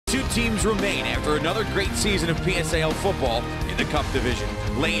teams remain after another great season of PSAL football in the Cup Division.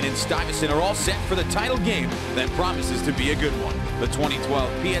 Lane and Stuyvesant are all set for the title game that promises to be a good one. The 2012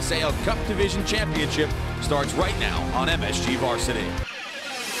 PSAL Cup Division Championship starts right now on MSG Varsity.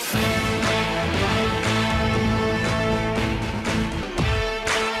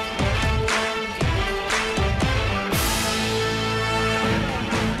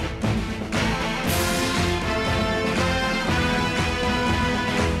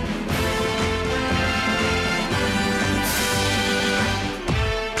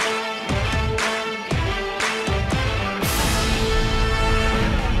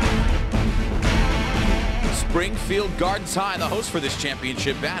 Springfield Gardens High, the host for this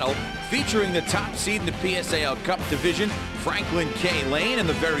championship battle, featuring the top seed in the PSAL Cup Division, Franklin K. Lane, and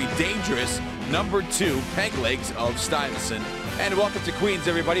the very dangerous #2 Peg Legs of Stuyvesant. And welcome to Queens,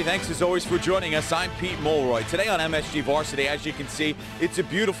 everybody. Thanks as always for joining us. I'm Pete Mulroy. Today on MSG Varsity, as you can see, it's a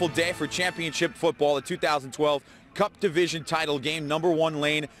beautiful day for championship football, the 2012 Cup Division title game. #1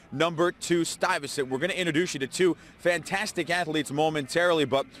 Lane, #2 Stuyvesant. We're going to introduce you to two fantastic athletes momentarily,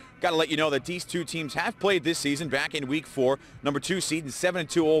 but got to let you know that these two teams have played this season back in week 4. #2 seed and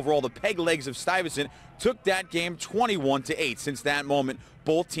 7-2 overall. The Peg Legs of Stuyvesant took that game 21-8. Since that moment,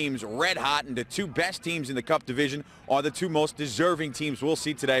 both teams red hot, and the two best teams in the Cup Division are the two most deserving teams we'll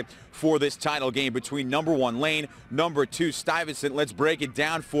see today for this title game between #1 Lane, #2 Stuyvesant. Let's break it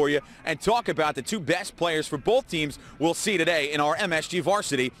down for you and talk about the two best players for both teams we'll see today in our MSG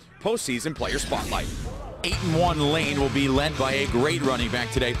Varsity postseason player spotlight. 8-1 Lane will be led by a great running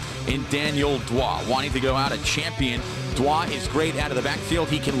back today in Daniel Dwa. Wanting to go out a champion, Dwa is great out of the backfield.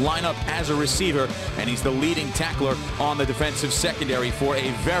 He can line up as a receiver, and he's the leading tackler on the defensive secondary for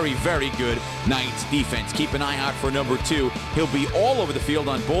a very, very good Knights defense. Keep an eye out for #2. He'll be all over the field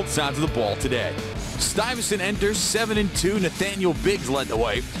on both sides of the ball today. Stuyvesant enters 7-2. Nathaniel Biggs led the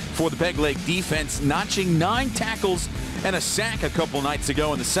way for the Peg Leg defense, notching 9 tackles and a sack a couple nights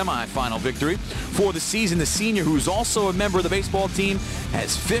ago in the semifinal victory. For the season, the senior, who's also a member of the baseball team,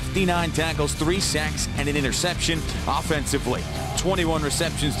 has 59 tackles, 3 sacks, and an interception. Offensively, 21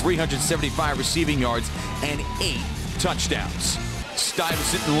 receptions, 375 receiving yards, and 8 touchdowns.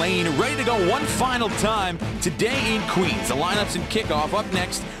 Stuyvesant and Lane ready to go one final time today in Queens. The lineups and kickoff up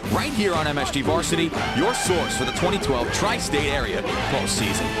next right here on MSG Varsity, your source for the 2012 Tri-State Area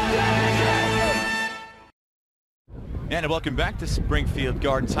postseason. And welcome back to Springfield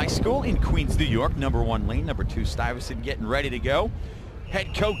Gardens High School in Queens, New York. #1 Lane, #2 Stuyvesant getting ready to go.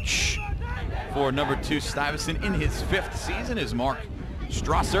 Head coach for #2 Stuyvesant in his 5th season is Mark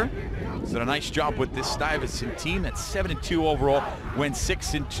Strasser. He's done a nice job with this Stuyvesant team. That's 7-2 overall, went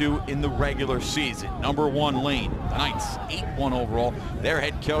 6-2 in the regular season. #1 Lane, the Knights, 8-1 overall. Their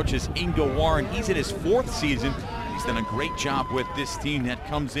head coach is Ingo Warren. He's in his 4th season. He's done a great job with this team that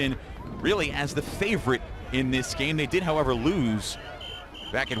comes in really as the favorite in this game. They did, however, lose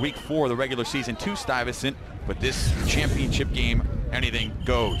back in week 4 of the regular season to Stuyvesant, but this championship game, anything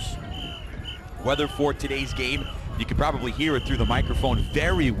goes. Weather for today's game, you can probably hear it through the microphone.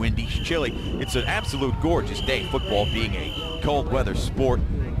 Very windy, chilly. It's an absolute gorgeous day, football being a cold weather sport.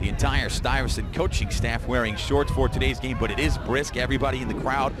 The entire Stuyvesant coaching staff wearing shorts for today's game, but it is brisk. Everybody in the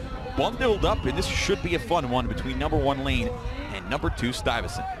crowd bundled up, and this should be a fun one between #1 Lane and #2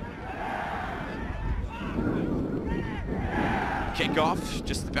 Stuyvesant. Kickoff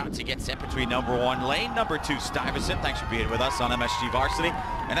just about to get set between #1 Lane, #2 Stuyvesant. Thanks for being with us on MSG Varsity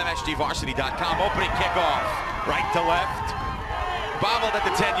and MSGVarsity.com. Opening kickoff, right to left. Bobbled at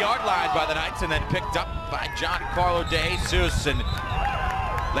the 10-yard line by the Knights and then picked up by Giancarlo De Jesus. And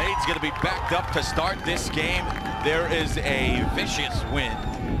Lane's going to be backed up to start this game. There is a vicious wind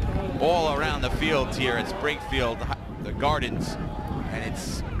all around the field here at Springfield, the Gardens, and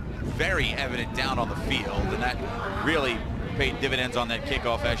it's very evident down on the field, and that really paid dividends on that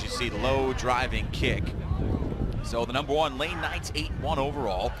kickoff. As you see, low driving kick. So the #1 Lane Knights, 8-1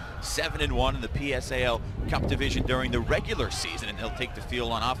 overall, 7-1 in the PSAL Cup Division during the regular season, and they'll take the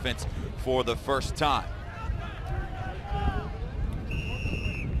field on offense for the first time.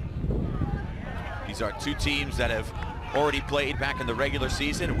 These are two teams that have already played back in the regular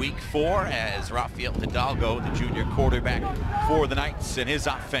season, week 4, as Rafael Hidalgo, the junior quarterback for the Knights, and his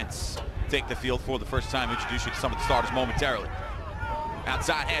offense take the field for the first time. Introduce you to some of the starters momentarily.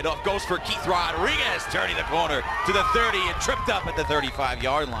 Outside handoff goes for Keith Rodriguez, turning the corner to the 30 and tripped up at the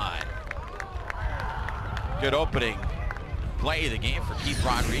 35-yard line. Good opening play of the game for Keith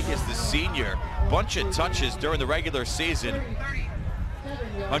Rodriguez, the senior. Bunch of touches during the regular season.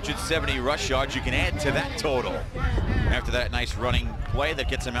 170 rush yards. You can add to that total After that nice running play that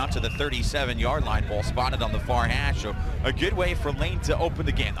gets him out to the 37-yard line, ball spotted on the far hash. So a good way for Lane to open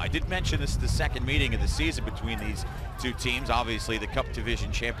the game. I did mention this is the second meeting of the season between these two teams. Obviously the Cup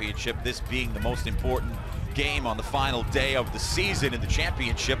Division Championship, this being the most important game on the final day of the season in the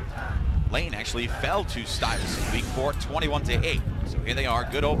championship. Lane actually fell to Stuyvesant week 4, 21-8. So here they are,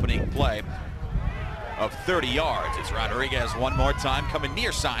 good opening play of 30 yards. It's Rodriguez one more time, coming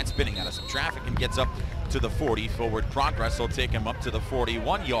near side, spinning out of some traffic and gets up to the 40. Forward progress will take him up to the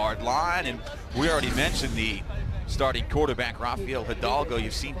 41-yard line. And we already mentioned the starting quarterback, Rafael Hidalgo.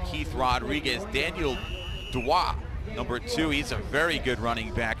 You've seen Keith Rodriguez, Daniel Dubois, number 2. He's a very good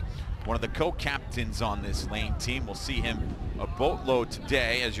running back, one of the co-captains on this Lane team. We'll see him a boatload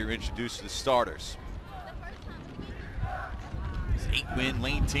today as you're introduced to the starters. 8-win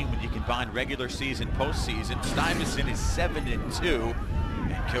Lane team when you combine regular season, postseason. Stuyvesant is 7-2,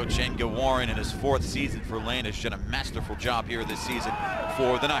 and Coach Enga Warren in his 4th season for Lane has done a masterful job here this season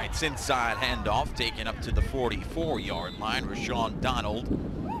for the Knights. Inside handoff taken up to the 44-yard line. Rashawn Donald.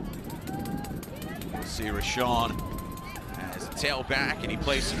 We'll see Rashawn as a tailback, and he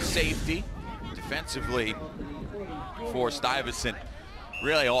plays some safety. Defensively for Stuyvesant,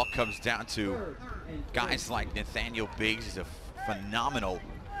 really all comes down to guys like Nathaniel Biggs. He's a phenomenal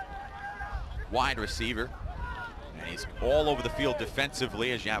wide receiver, and he's all over the field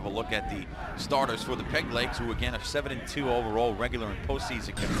defensively. As you have a look at the starters for the Peglegs, who again are 7-2 overall, regular and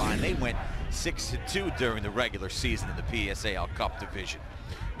postseason combined. They went 6-2 during the regular season in the PSAL Cup Division.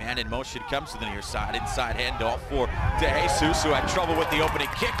 Man in motion comes to the near side, inside handoff for DeJesus, who had trouble with the opening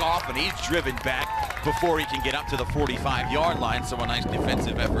kickoff, and he's driven back before he can get up to the 45-yard line. So a nice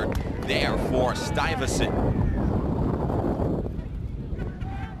defensive effort there for Stuyvesant.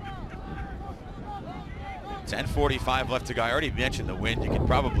 10:45 left to go. I already mentioned the wind. You can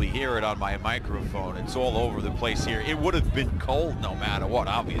probably hear it on my microphone. It's all over the place here. It would have been cold no matter what,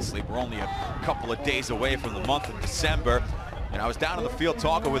 obviously. We're only a couple of days away from the month of December. And I was down on the field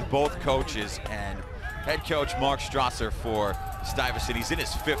talking with both coaches, and head coach Mark Strasser for Stuyvesant, he's in his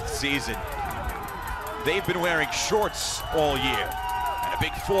 5th season. They've been wearing shorts all year. And a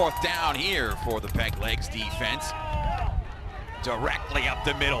big 4th down here for the Peglegs defense. Directly up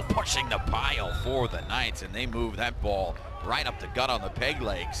the middle, pushing the pile for the Knights, and they move that ball right up the gut on the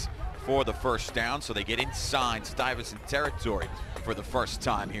Peglegs for the first down. So they get inside Stuyvesant territory for the first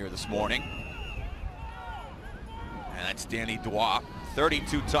time here this morning. And that's Danny Dubois.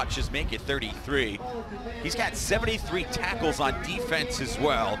 32 touches, make it 33. He's got 73 tackles on defense as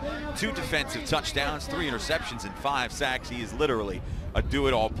well. 2 defensive touchdowns, 3 interceptions, and 5 sacks. He is literally a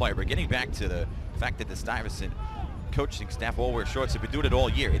do-it-all player. But getting back to the fact that the Stuyvesant coaching staff all wear shorts, have been doing it all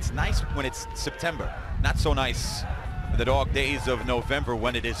year. It's nice when it's September. Not so nice in the dog days of November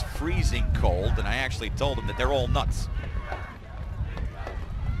when it is freezing cold. And I actually told them that they're all nuts.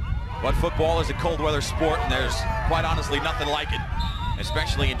 But football is a cold weather sport, and there's quite honestly nothing like it,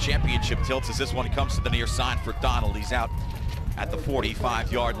 especially in championship tilts, as this one comes to the near side for Donald. He's out at the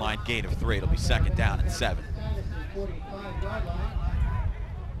 45-yard line, gain of 3. It'll be 2nd down and 7.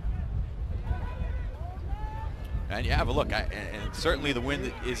 And you have a look, and certainly the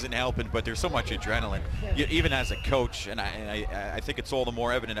wind isn't helping, but there's so much adrenaline. Even as a coach, and I think it's all the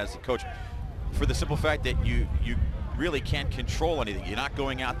more evident as a coach, for the simple fact that you really can't control anything. You're not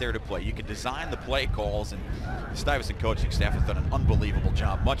going out there to play. You can design the play calls, and the Stuyvesant coaching staff has done an unbelievable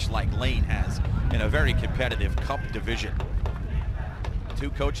job, much like Lane has in a very competitive Cup division. 2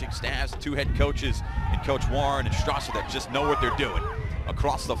 coaching staffs, 2 head coaches, and Coach Warren and Strasser that just know what they're doing.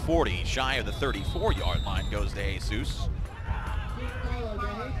 Across the 40, shy of the 34-yard line goes DeJesus.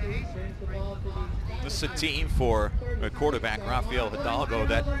 This is a team for quarterback Rafael Hidalgo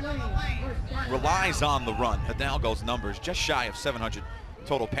that relies on the run. Hidalgo's numbers just shy of 700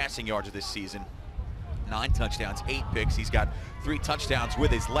 total passing yards this season. 9 touchdowns, 8 picks. He's got 3 touchdowns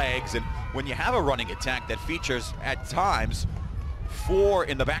with his legs. And when you have a running attack that features at times 4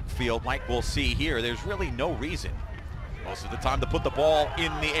 in the backfield, like we'll see here, there's really no reason most of the time to put the ball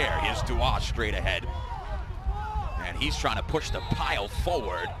in the air. Here's Dubois straight ahead. And he's trying to push the pile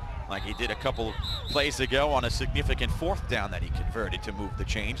forward like he did a couple plays ago on a significant 4th down that he converted to move the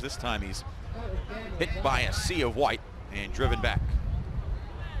change. This time he's hit by a sea of white and driven back.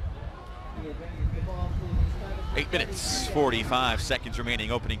 8 minutes, 45 seconds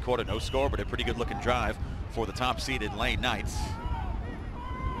remaining, opening quarter. No score, but a pretty good looking drive for the top seeded Lane Knights.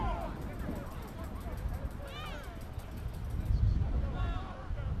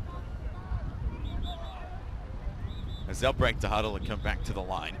 As they'll break the huddle and come back to the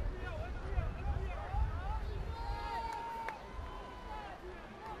line.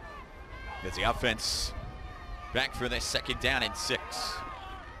 As the offense back for this 2nd down and 6.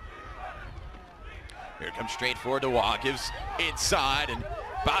 Here comes straight forward to Waugh, gives inside and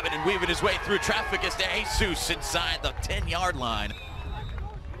bobbing and weaving his way through traffic as DeJesus inside the 10-yard line.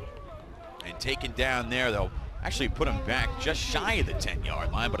 And taken down there, they'll actually put him back just shy of the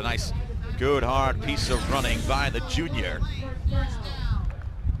 10-yard line, but a nice, good, hard piece of running by the junior.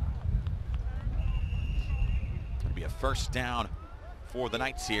 It'll be a 1st down for the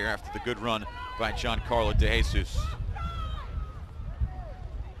Knights here after the good run by Giancarlo DeJesus.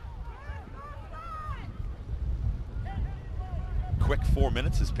 Quick 4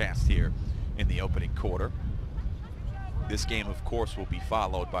 minutes has passed here in the opening quarter. This game, of course, will be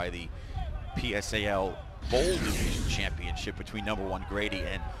followed by the PSAL Bowl Division Championship between number 1 Grady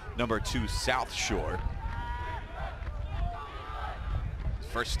and number 2 South Shore.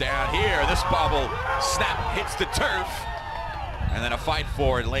 1st down here. This bobble snap hits the turf. And then a fight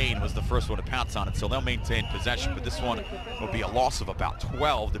for it. Lane was the first one to pounce on it, so they'll maintain possession, but this one will be a loss of about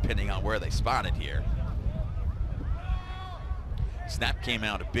 12 depending on where they spot it here. Snap came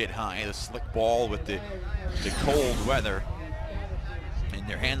out a bit high. The slick ball with the cold weather, and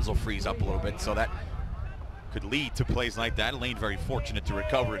their hands will freeze up a little bit, so that could lead to plays like that. Lane very fortunate to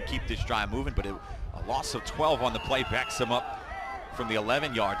recover and keep this drive moving, but a loss of 12 on the play backs him up from the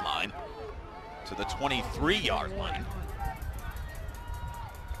 11-yard line to the 23-yard line.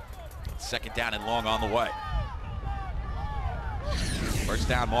 2nd down and long on the way. 1st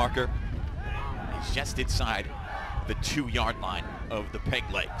down marker is just inside the 2-yard line of the Peg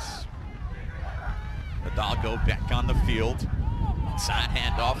Legs. Hidalgo back on the field. Inside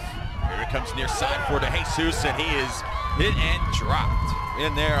handoff. Here it comes near side for DeJesus, and he is hit and dropped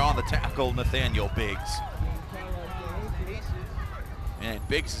in there on the tackle, Nathaniel Biggs. And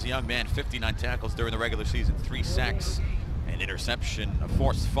Biggs is a young man, 59 tackles during the regular season, 3 sacks, an interception, a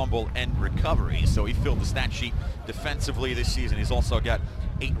forced fumble, and recovery. So he filled the stat sheet defensively this season. He's also got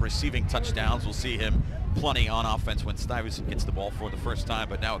 8 receiving touchdowns. We'll see him plenty on offense when Stuyvesant gets the ball for the first time,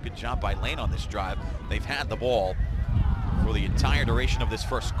 but now a good job by Lane on this drive. They've had the ball for the entire duration of this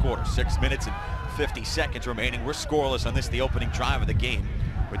 1st quarter. 6 minutes and 50 seconds remaining. We're scoreless on this, the opening drive of the game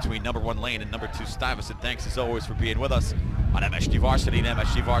between number 1 Lane and number 2 Stuyvesant. Thanks as always for being with us on MSG Varsity and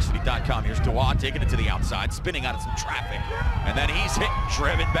MSGVarsity.com. Here's Dubois taking it to the outside, spinning out of some traffic, and then he's hit and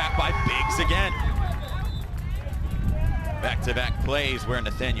driven back by Biggs again. Back-to-back plays where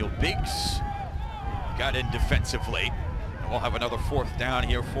Nathaniel Biggs got in defensively. And we'll have another 4th down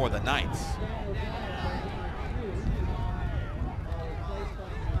here for the Knights.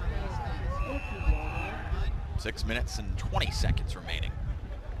 Six minutes and 20 seconds remaining.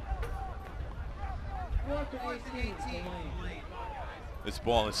 This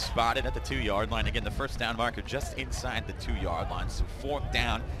ball is spotted at the 2-yard line. Again, the 1st down marker just inside the 2-yard line. So 4th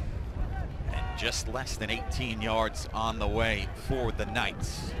down and just less than 18 yards on the way for the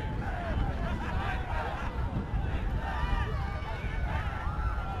Knights.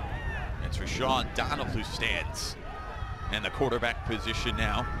 It's Rashawn Donald who stands in the quarterback position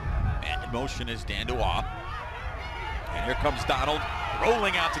now. And in motion is Dan Dubois. And here comes Donald,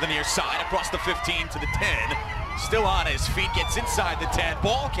 rolling out to the near side, across the 15 to the 10. Still on his feet, gets inside the 10.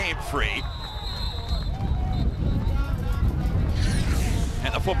 Ball came free.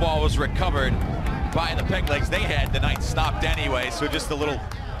 And the football was recovered by the Peg Legs. They had the Knights stopped anyway, so just a little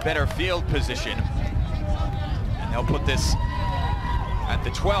better field position. And they'll put this at the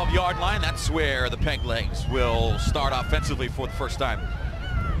 12-yard line. That's where the Peg Legs will start offensively for the first time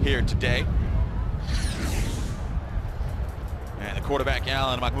here today. And the quarterback,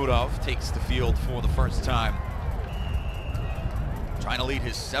 Alan Makhmudov, takes the field for the first time, trying to lead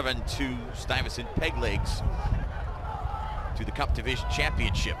his 7-2 Stuyvesant Peg Legs to the Cup Division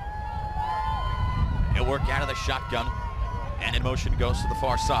Championship. He'll work out of the shotgun, and in motion goes to the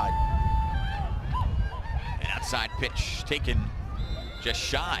far side. An outside pitch taken just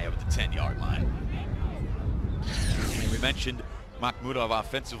shy of the 10-yard line. And we mentioned Makhmudov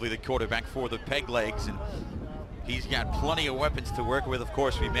offensively, the quarterback for the Peg Legs, and he's got plenty of weapons to work with. Of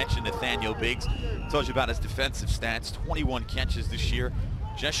course, we mentioned Nathaniel Biggs. Told you about his defensive stats. 21 catches this year,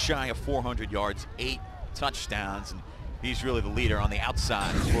 just shy of 400 yards, 8 touchdowns, and he's really the leader on the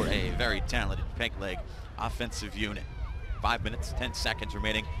outside for a very talented Peg Leg offensive unit. 5 minutes, 10 seconds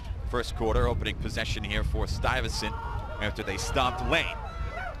remaining. 1st quarter, opening possession here for Stuyvesant after they stopped Lane.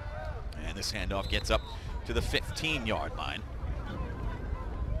 And this handoff gets up to the 15-yard line.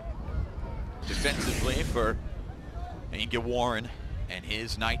 Defensively for Inge Warren and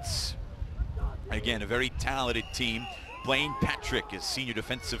his Knights. Again, a very talented team. Blaine Patrick is senior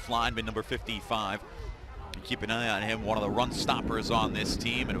defensive lineman, number 55. You keep an eye on him, one of the run stoppers on this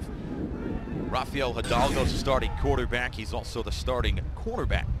team. And Rafael Hidalgo's the starting quarterback. He's also the starting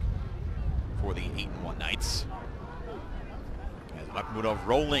cornerback for the 8-1 Knights. As Makhmudov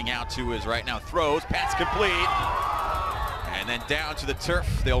rolling out to his right now, throws, pass complete. And then down to the turf,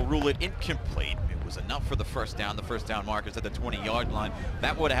 they'll rule it incomplete. It was enough for the first down. The first down markers at the 20-yard line.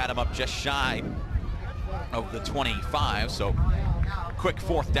 That would have had him up just shy of the 25, so quick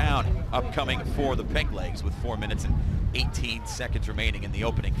fourth down upcoming for the Peglegs with 4 minutes and 18 seconds remaining in the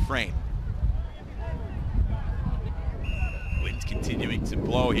opening frame. Wind's continuing to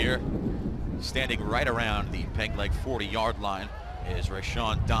blow here. Standing right around the Pegleg 40-yard line is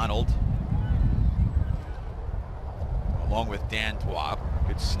Rashawn Donald, along with Dan Dwa.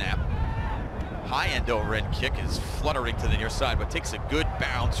 Good snap. High end over end kick is fluttering to the near side, but takes a good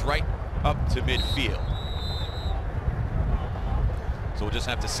bounce right up to midfield. So we'll just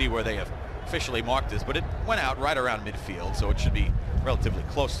have to see where they have officially marked this, but it went out right around midfield, so it should be relatively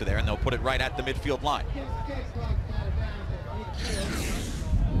close to there, and they'll put it right at the midfield line.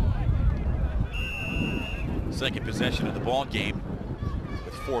 Second possession of the ball game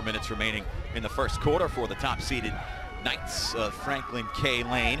with 4 minutes remaining in the first quarter for the top-seeded Knights of Franklin K.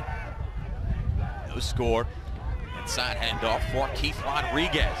 Lane. No score. Inside handoff for Keith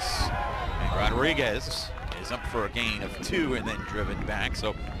Rodriguez. And Rodriguez is up for a gain of 2 and then driven back.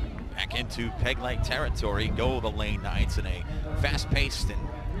 So back into Pegleg territory go the Lane Knights in a fast-paced and,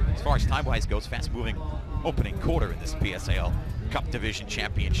 as far as time-wise goes, fast-moving opening quarter in this PSAL Cup Division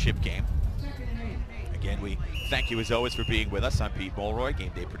Championship game. Again, we thank you as always for being with us. I'm Pete Mulroy,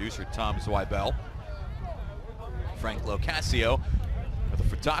 game day producer Tom Zweibel. Frank Locascio, the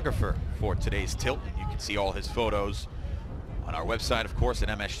photographer for today's tilt. And you can see all his photos on our website, of course, at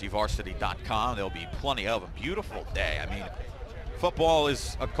msgvarsity.com. There'll be plenty of them. Beautiful day. I mean, football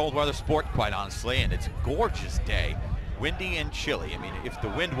is a cold weather sport, quite honestly, and it's a gorgeous day. Windy and chilly. I mean, if the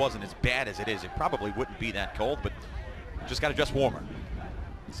wind wasn't as bad as it is, it probably wouldn't be that cold, but just got to dress warmer.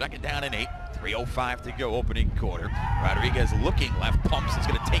 Second down and 8, 3:05 to go, opening quarter. Rodriguez looking left, pumps, it's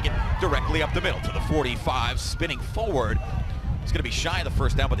going to take it directly up the middle to the 45, spinning forward. It's going to be shy of the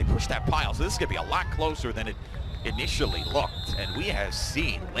first down, but they pushed that pile, so this is going to be a lot closer than it initially looked. And we have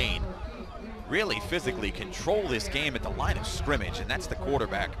seen Lane really physically control this game at the line of scrimmage, and that's the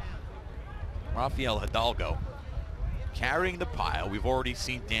quarterback, Rafael Hidalgo, carrying the pile. We've already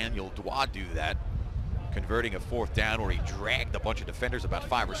seen Daniel Dwa do that, converting a fourth down where he dragged a bunch of defenders about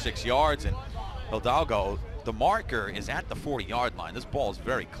 5 or 6 yards. And Hidalgo, the marker is at the 40-yard line. This ball is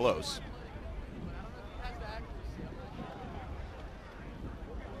very close.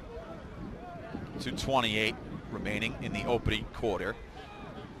 .228 remaining in the opening quarter.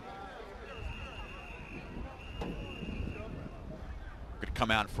 Going to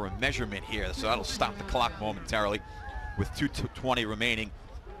come out for a measurement here, so that'll stop the clock momentarily with 2:20 remaining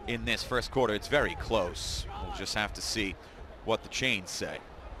in this first quarter. It's very close. We'll just have to see what the chains say.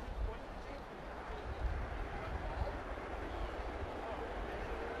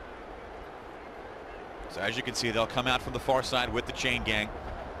 So as you can see, they'll come out from the far side with the chain gang.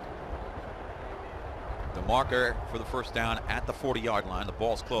 The marker for the first down at the 40-yard line. The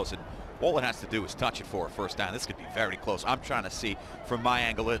ball's close, and all it has to do is touch it for a first down. This could be very close. I'm trying to see from my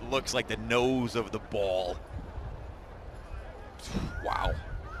angle. It looks like the nose of the ball. Wow.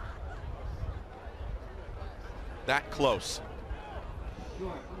 That close.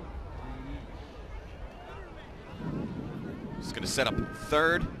 It's going to set up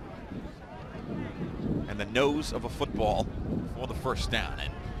third and the nose of a football for the first down.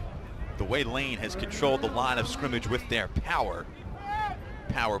 And the way Lane has controlled the line of scrimmage with their power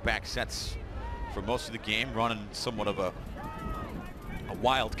back sets for most of the game, running somewhat of a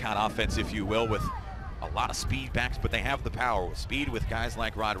wildcat offense, if you will, with a lot of speed backs, but they have the power with speed with guys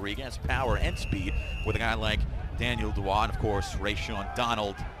like Rodriguez, power and speed with a guy like Daniel Dwa, and of course Rashawn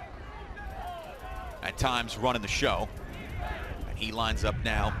Donald at times running the show. And he lines up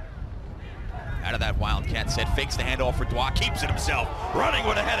now out of that wildcat set, fakes the handoff for Dwa, keeps it himself, running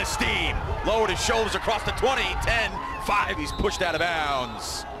with a head of steam, lowered his shoulders across the 20, 10, 5, he's pushed out of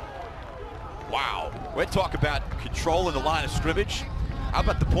bounds. Wow, we're talking about controlling the line of scrimmage. How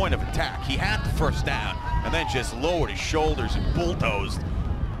about the point of attack? He had the first down and then just lowered his shoulders and bulldozed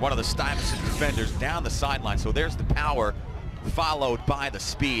one of the Stuyvesant defenders down the sideline. So there's the power followed by the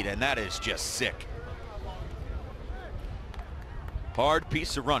speed, and that is just sick. Hard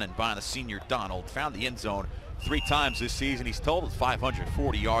piece of running by the senior Donald. Found the end zone 3 times this season. He's totaled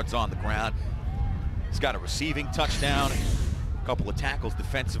 540 yards on the ground. He's got a receiving touchdown, a couple of tackles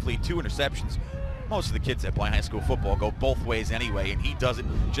defensively, 2 interceptions. Most of the kids that play high school football go both ways anyway, and he does it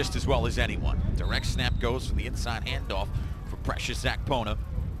just as well as anyone. Direct snap goes from the inside handoff for Precious Zakpona.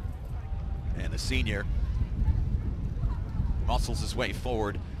 And the senior muscles his way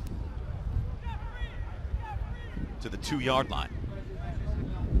forward to the 2-yard line.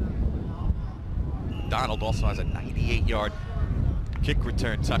 Donald also has a 98-yard kick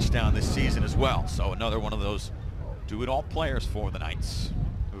return touchdown this season as well. So another one of those do-it-all players for the Knights,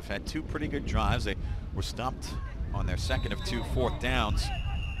 who've had 2 pretty good drives. They were stopped on their second of 2 fourth downs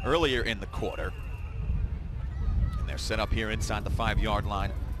earlier in the quarter. And they're set up here inside the 5-yard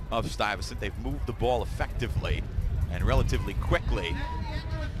line of Stuyvesant. They've moved the ball effectively and relatively quickly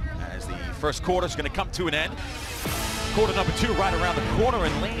as the first quarter is going to come to an end. Quarter number 2 right around the corner,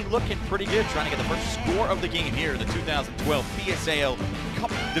 and Lane looking pretty good, trying to get the first score of the game here in the 2012 PSAL Cup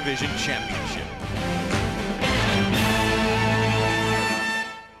Division Championship.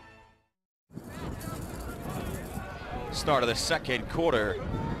 Start of the second quarter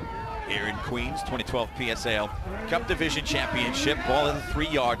here in Queens, 2012 PSAL Cup Division Championship. Ball at the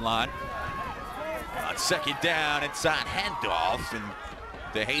 3-yard line. On second down, inside handoff, and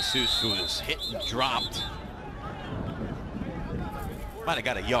DeJesus, who was hit and dropped. Might have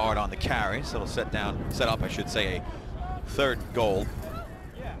got a yard on the carry, so it'll set up, I should say, a 3rd and goal.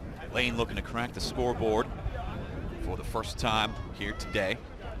 Lane looking to crack the scoreboard for the first time here today.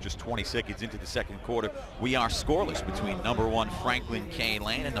 Just 20 seconds into the second quarter. We are scoreless between number 1 Franklin K.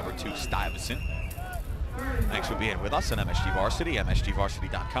 Lane and number 2 Stuyvesant. Thanks for being with us on MSG Varsity,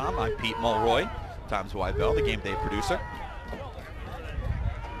 MSGVarsity.com. I'm Pete Mulroy, Times Wide Bell, the game day producer.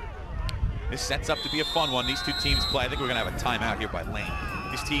 This sets up to be a fun one. These 2 teams play. I think we're going to have a timeout here by Lane.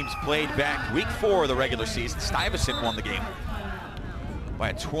 These teams played back week 4 of the regular season. Stuyvesant won the game by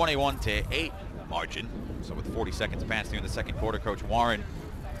a 21-8 margin. So with 40 seconds passed here in the second quarter, Coach Warren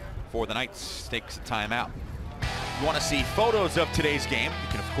for the Knights takes a timeout. If you want to see photos of today's game, you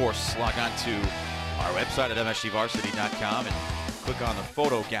can, of course, log on to our website at MSGVarsity.com and click on the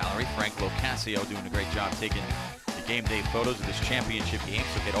photo gallery. Frank Locascio doing a great job taking the game day photos of this championship game.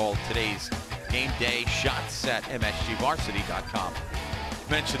 So get all today's game day shots at MSGVarsity.com.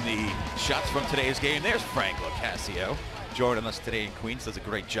 Mention the shots from today's game. There's Frank Locascio joining us today in Queens. Does a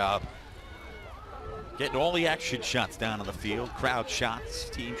great job getting all the action shots down on the field. Crowd shots,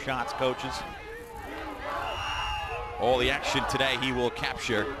 team shots, coaches. All the action today he will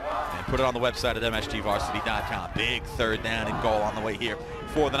capture and put it on the website at MSGVarsity.com. Big 3rd down and goal on the way here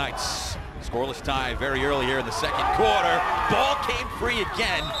for the Knights. Scoreless tie very early here in the second quarter. Ball came free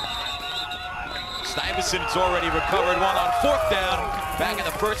again. Stuyvesant's already recovered one on 4th down. Back in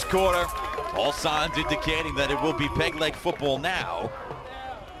the first quarter. All signs indicating that it will be peg leg football now.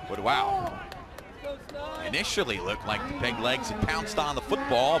 But wow. Initially looked like the peg legs had pounced on the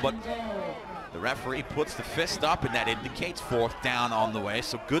football, but the referee puts the fist up, and that indicates 4th down on the way.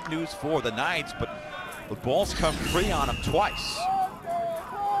 So good news for the Knights, but the ball's come free on them twice.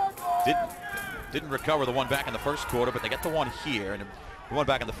 Didn't recover the one back in the first quarter, but they get the one here, and the one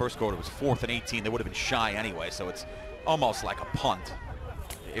back in the first quarter was 4th and 18. They would have been shy anyway, so it's almost like a punt,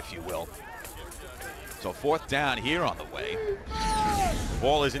 if you will. So 4th down here on the way. The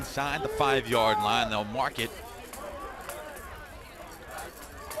ball is inside the 5-yard line. They'll mark it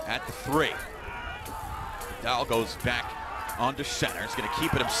at the 3. Dow goes back under center. He's going to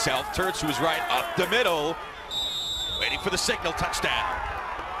keep it himself. Turns to his right, up the middle. Waiting for the signal, touchdown.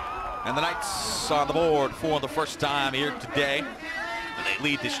 And the Knights on the board for the first time here today. And they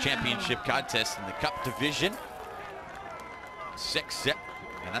lead this championship contest in the Cup Division. 6-zip.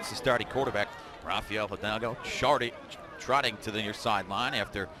 And that's the starting quarterback, Rafael Hidalgo, trotting to the near sideline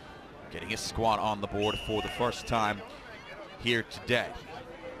after getting his squad on the board for the first time here today.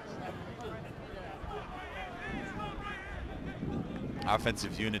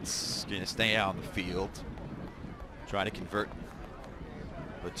 Offensive units going to stay out on the field, try to convert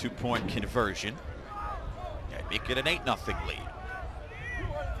the 2-point conversion and make it an 8-0 lead.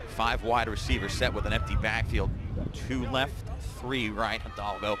 5 wide receivers set with an empty backfield. 2 left, 3 right.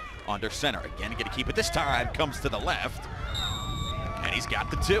 Hidalgo under center. Again, going to keep it this time. Comes to the left. And he's got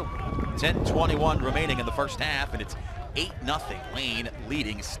the 2. 10:21 remaining in the first half, and it's 8-0 Lane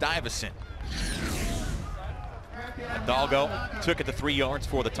leading Stuyvesant. Hidalgo took it to 3 yards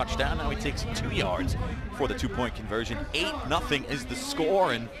for the touchdown. Now he takes 2 yards for the 2-point conversion. 8-0 is the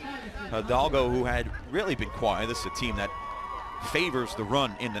score, and Hidalgo, who had really been quiet. This is a team that favors the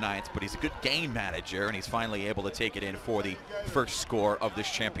run in the Knights, but he's a good game manager, and he's finally able to take it in for the first score of this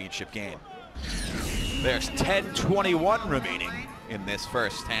championship game. There's 10:21 remaining in this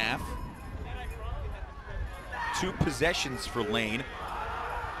first half. 2 possessions for Lane.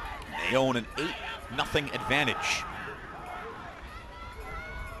 They own an 8-0 advantage.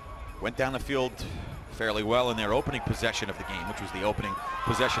 Went down the field fairly well in their opening possession of the game, which was the opening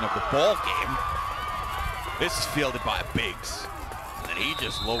possession of the ball game. This is fielded by Biggs. And then he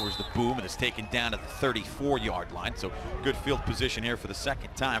just lowers the boom and is taken down at the 34-yard line. So good field position here for the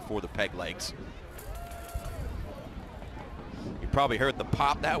second time for the Peglegs. You probably heard the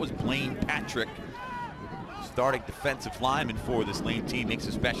pop. That was Blaine Patrick, starting defensive lineman for this Lane team, makes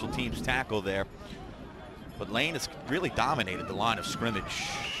a special teams tackle there. But Lane has really dominated the line of scrimmage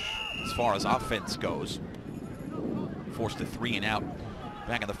as far as offense goes. Forced a 3-and-out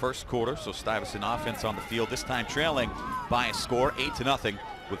back in the first quarter, so Stuyvesant offense on the field, this time trailing by a score, 8-0,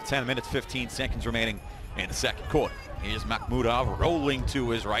 with 10 minutes, 15 seconds remaining in the second quarter. Here's Makhmudov rolling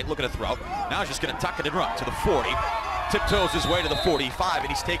to his right, looking to throw. Now he's just going to tuck it and run to the 40. Tiptoes his way to the 45, and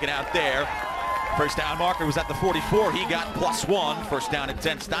he's taken out there. First down marker was at the 44. He got +1. First down at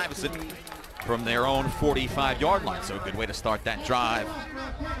 10, Stuyvesant from their own 45-yard line. So a good way to start that drive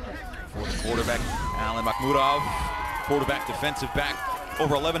for the quarterback, Alan Makhmudov. Quarterback, defensive back,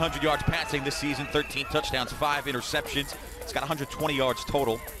 over 1,100 yards passing this season, 13 touchdowns, 5 interceptions. He's got 120 yards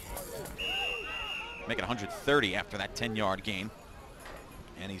total, making 130 after that 10-yard game.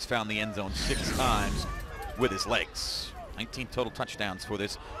 And he's found the end zone 6 times with his legs. 19 total touchdowns for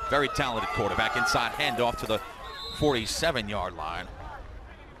this very talented quarterback. Inside handoff to the 47-yard line.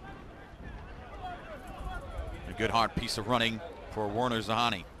 A good hard piece of running for Werner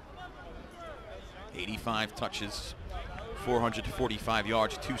Zahani. 85 touches, 445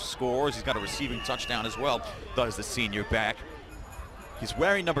 yards, 2 scores. He's got a receiving touchdown as well, does the senior back. He's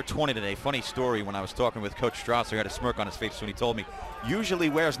wearing number 20 today. Funny story, when I was talking with Coach Strasser, he had a smirk on his face when he told me, usually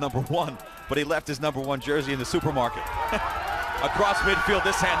wears number 1, but he left his number 1 jersey in the supermarket. Across midfield,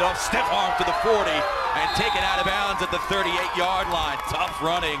 this handoff, stiff arm to the 40, and taken out of bounds at the 38-yard line. Tough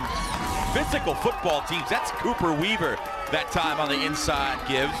running. Physical football teams. That's Cooper Weaver that time on the inside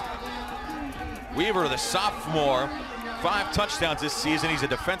gives. Weaver, the sophomore, 5 touchdowns this season. He's a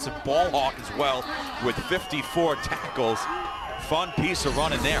defensive ball hawk as well with 54 tackles. Fun piece of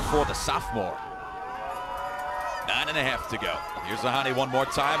running there for the sophomore. 9.5 to go. Here's Zahani one more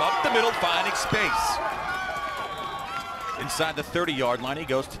time, up the middle, finding space. Inside the 30-yard line, he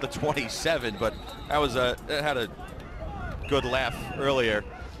goes to the 27, but that had a good laugh earlier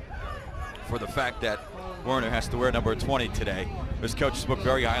for the fact that Werner has to wear number 20 today. His coach spoke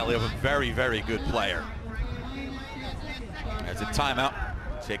very highly of a very, very good player. As a timeout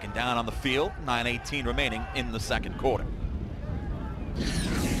taken down on the field, 9:18 remaining in the second quarter.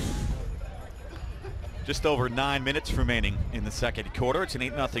 Just over 9 minutes remaining in the second quarter. It's an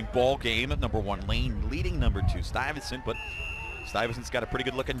 8-0 ball game. Number 1 Lane leading number 2 Stuyvesant, but Stuyvesant's got a pretty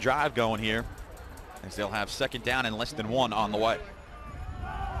good looking drive going here, as they'll have second down and less than 1 on the way.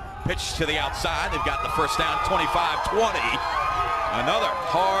 Pitch to the outside. They've got the first down, 25-20. Another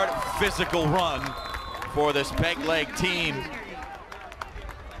hard physical run for this Pegleg team.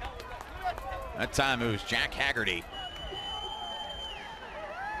 That time it was Jack Haggerty.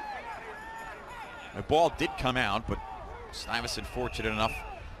 The ball did come out, but Stuyvesant fortunate enough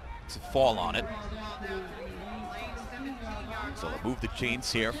to fall on it. So they'll move the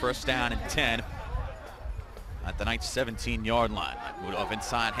chains here. First down and 10 at the Knights' 17-yard line. Makhmudov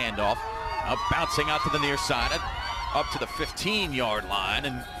inside handoff. Now bouncing out to the near side, up to the 15-yard line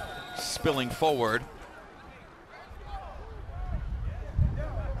and spilling forward.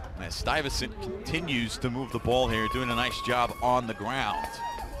 As Stuyvesant continues to move the ball here, doing a nice job on the ground.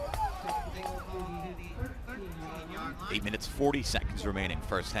 8 minutes, 40 seconds remaining,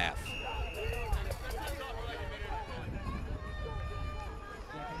 first half.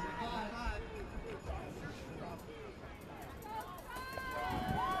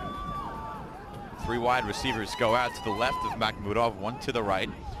 Three wide receivers go out to the left of Makhmudov, 1 to the right.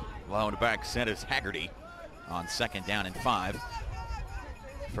 Allowing back sent is Haggerty on second down and 5.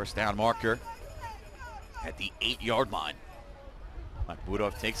 First down marker at the 8-yard line.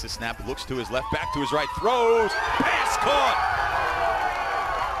 Makhmudov takes the snap, looks to his left, back to his right, throws, pass caught.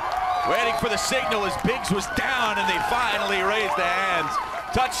 Waiting for the signal as Biggs was down, and they finally raised the hands.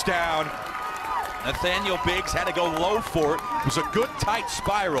 Touchdown. Nathaniel Biggs had to go low for it. It was a good tight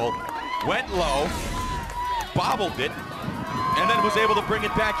spiral. Went low, bobbled it, and then was able to bring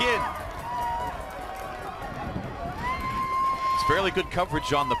it back in. It's fairly good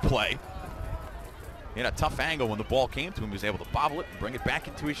coverage on the play. He had a tough angle when the ball came to him. He was able to bobble it and bring it back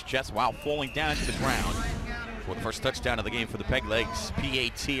into his chest while falling down to the ground. For the first touchdown of the game for the Peglegs.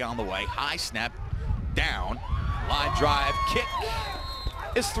 PAT on the way. High snap, down, line drive, kick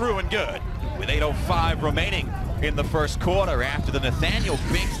is through and good. With 8:05 remaining in the first quarter after the Nathaniel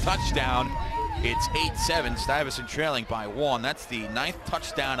Biggs touchdown, it's 8-7. Stuyvesant trailing by 1. That's the 9th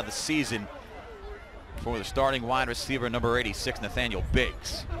touchdown of the season for the starting wide receiver, number 86, Nathaniel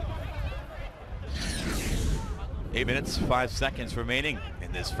Biggs. 8 minutes, 5 seconds remaining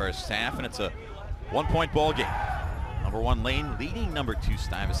in this first half, and it's a one-point ball game. Number 1 Lane leading number 2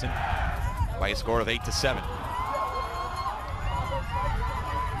 Stuyvesant by a score of 8-7.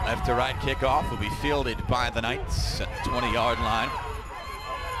 Left to right kickoff will be fielded by the Knights at the 20-yard line.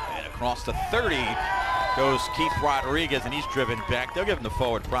 And across the 30 goes Keith Rodriguez, and he's driven back. They'll give him the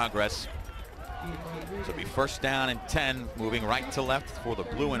forward progress. So it'll be first down and 10, moving right to left for the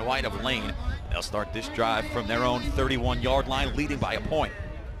blue and white of Lane. They'll start this drive from their own 31-yard line, leading by a point.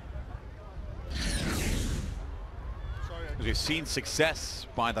 We've seen success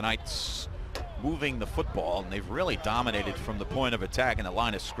by the Knights moving the football, and they've really dominated from the point of attack in the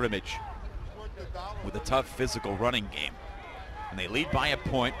line of scrimmage with a tough physical running game. And they lead by a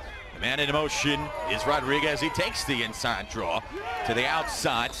point. The man in motion is Rodriguez. He takes the inside draw to the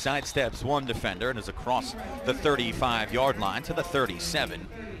outside, sidesteps one defender, and is across the 35-yard line to the 37.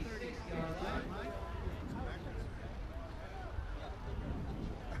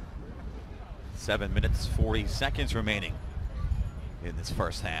 Seven minutes, 40 seconds remaining in this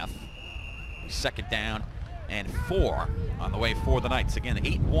first half. Second down and 4 on the way for the Knights. Again,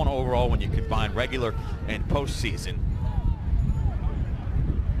 8-1 overall when you combine regular and postseason.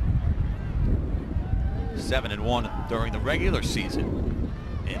 7-1 during the regular season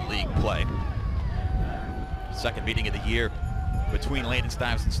in league play. Second meeting of the year between Lane and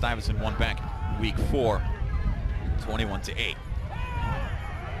Stuyvesant. Stuyvesant won back week 4, 21-8.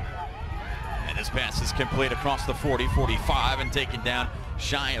 And this pass is complete across the 40, 45, and taken down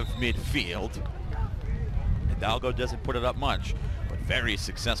shy of midfield. Hidalgo doesn't put it up much, but very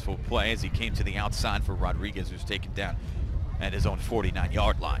successful play as he came to the outside for Rodriguez, who's taken down at his own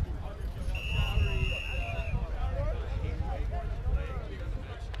 49-yard line.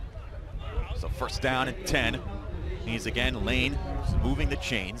 So first down and 10. He's again Lane moving the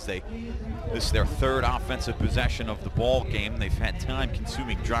chains. This is their third offensive possession of the ball game. They've had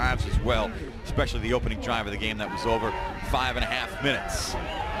time-consuming drives as well, especially the opening drive of the game that was over 5.5 minutes.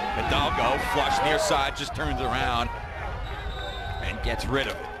 Hidalgo, flush near side, just turns around and gets rid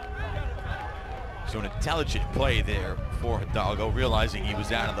of it. So an intelligent play there for Hidalgo, realizing he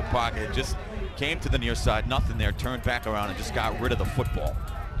was out of the pocket. It just came to the near side, nothing there, turned back around and just got rid of the football.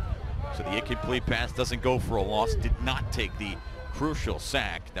 So the incomplete pass doesn't go for a loss, did not take the crucial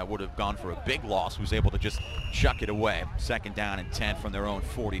sack that would have gone for a big loss, was able to just chuck it away. Second down and 10 from their own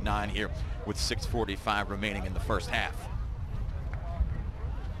 49 here with 6:45 remaining in the first half.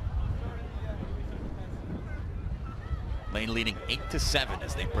 Lane leading 8-7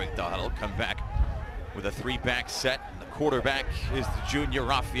 as they break the huddle, come back with a 3-back set. And the quarterback is the junior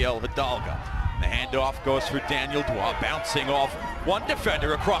Rafael Hidalgo. The handoff goes for Daniel Dubois, bouncing off one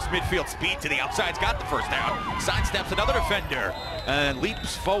defender across midfield. Speed to the outside's got the first down. Sidesteps another defender and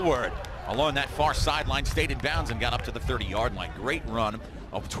leaps forward along that far sideline, stayed in bounds and got up to the 30-yard line. Great run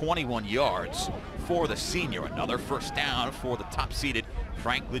of 21 yards for the senior. Another first down for the top-seeded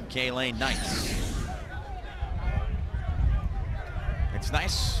Franklin K. Lane Knights. It's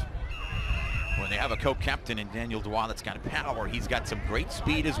nice when they have a co-captain in Daniel Dubois that's got power. He's got some great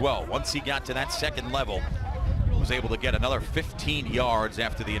speed as well. Once he got to that second level, was able to get another 15 yards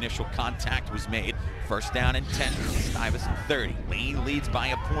after the initial contact was made. First down and 10, Stuyvesant 30. Lane leads by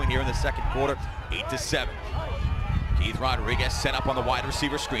a point here in the second quarter, 8-7. Keith Rodriguez set up on the wide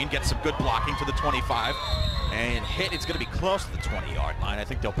receiver screen, gets some good blocking to the 25, and hit. It's going to be close to the 20-yard line. I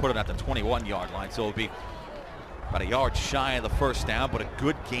think they'll put it at the 21-yard line, so it'll be about a yard shy of the first down, but a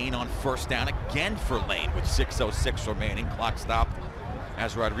good gain on first down again for Lane with 6:06 remaining. Clock stopped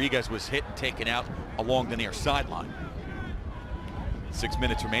as Rodriguez was hit and taken out along the near sideline. 6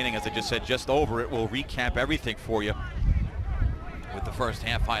 minutes remaining, as I just said, just over it. We'll recap everything for you with the first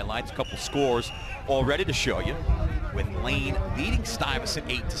half highlights. A couple scores all ready to show you, with Lane leading Stuyvesant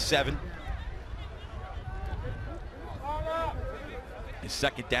 8-7. His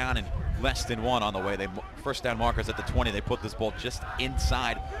second down and less than 1 on the way. First down markers at the 20. They put this ball just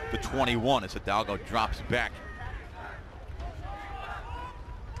inside the 21 as Hidalgo drops back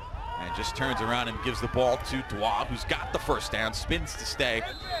and just turns around and gives the ball to Dubois, who's got the first down, spins to stay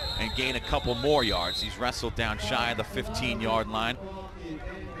and gain a couple more yards. He's wrestled down shy of the 15-yard line.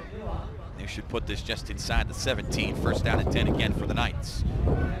 They should put this just inside the 17. First down and 10 again for the Knights.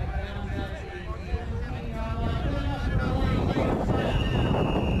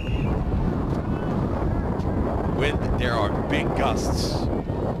 There are big gusts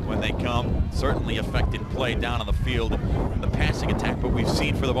when they come, certainly affected play down on the field in the passing attack, but we've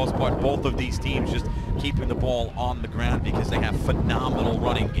seen for the most part both of these teams just keeping the ball on the ground because they have phenomenal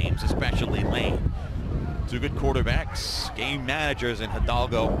running games, especially Lane. Two good quarterbacks, game managers in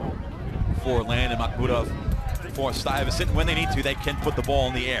Hidalgo for Lane and Makhmudov for Stuyvesant. When they need to, they can put the ball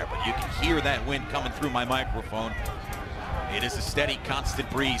in the air, but you can hear that wind coming through my microphone. It is a steady, constant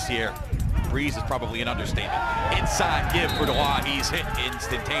breeze here. Breeze is probably an understatement. Inside give for Dubois. He's hit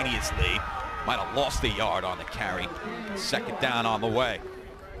instantaneously. Might have lost a yard on the carry. Second down on the way.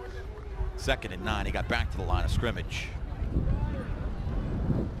 2nd and 9. He got back to the line of scrimmage.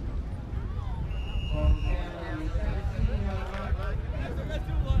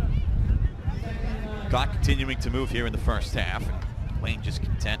 Clock continuing to move here in the first half. Lane just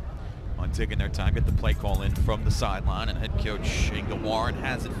content on taking their time, get the play call in from the sideline, and head coach Inga Warren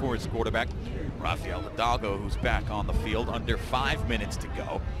has it for his quarterback, Rafael Hidalgo, who's back on the field under 5 minutes to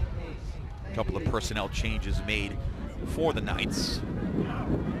go. A couple of personnel changes made for the Knights.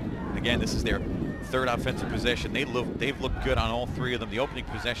 Again, this is their 3rd offensive possession. They've looked good on all 3 of them. The opening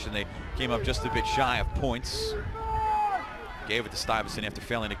possession, they came up just a bit shy of points. Gave it to Stuyvesant after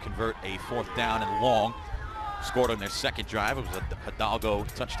failing to convert a 4th down and long. Scored on their 2nd drive. It was a Hidalgo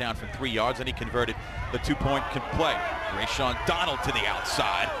touchdown from 3 yards, and he converted the 2-point play. Rayshawn Donald to the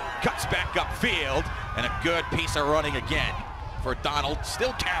outside, cuts back upfield, and a good piece of running again for Donald,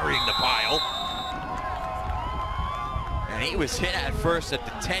 still carrying the pile. And he was hit at first at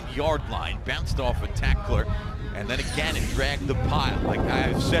the 10-yard line, bounced off a tackler, and then again it dragged the pile. Like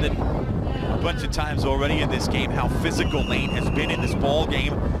I've said it a bunch of times already in this game, how physical Lane has been in this ball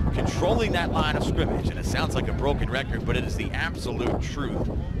game, controlling that line of scrimmage. And it sounds like a broken record, but it is the absolute truth.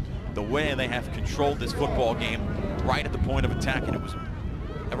 The way they have controlled this football game right at the point of attack, and it was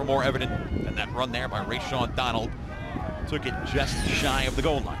ever more evident than that run there by Rayshawn Donald. Took it just shy of the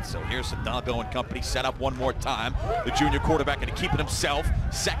goal line. So here's Hidalgo and company set up one more time. The junior quarterback going to keep it himself.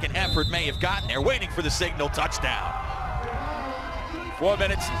 2nd effort may have gotten there, waiting for the signal, touchdown. 4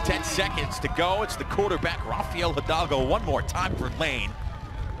 minutes and 10 seconds to go. It's the quarterback, Rafael Hidalgo, one more time for Lane.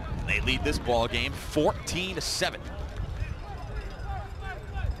 And they lead this ball game 14-7.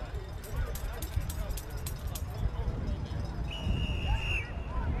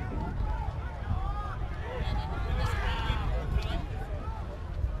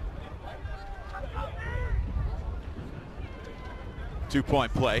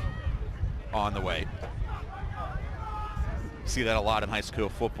 Two-point play on the way. See that a lot in high school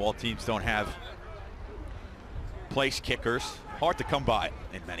football. Teams don't have place kickers. Hard to come by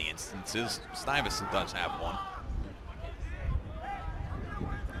in many instances. Stuyvesant does have one.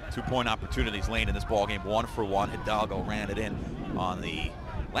 2-point opportunities. Lane in this ball game, 1 for 1. Hidalgo ran it in on the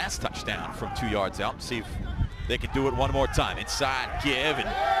last touchdown from 2 yards out. See if they can do it one more time. Inside give and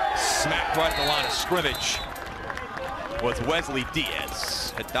smack right at the line of scrimmage with Wesley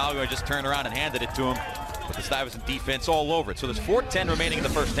Diaz. Hidalgo just turned around and handed it to him, with the Stuyvesant defense all over it. So there's 4:10 remaining in the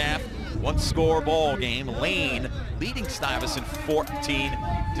first half. 1-score ball game. Lane leading Stuyvesant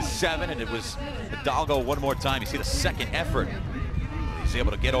 14-7, and it was Hidalgo one more time. You see the 2nd effort. He's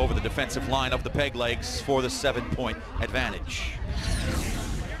able to get over the defensive line of the Peg Legs for the 7-point advantage.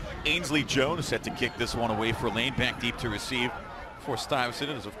 Ainsley Jones set to kick this one away for Lane. Back deep to receive for Stuyvesant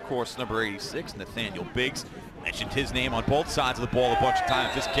is, of course, number 86, Nathaniel Biggs. Mentioned his name on both sides of the ball a bunch of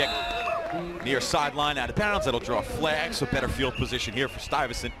times. This kick near sideline, out of bounds. That'll draw a flag, so better field position here for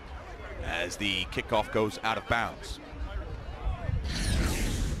Stuyvesant as the kickoff goes out of bounds.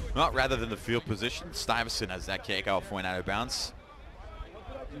 Well, rather than the field position, Stuyvesant, as that kickoff went out of bounds,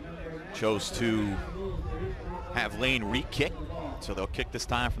 chose to have Lane re-kick, so they'll kick this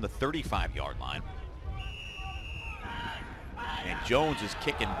time from the 35-yard line. And Jones is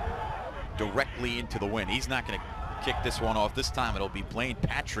kicking directly into the wind. He's not going to kick this one off. This time it'll be Blaine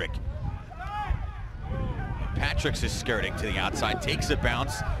Patrick. Patrick's is skirting to the outside, takes a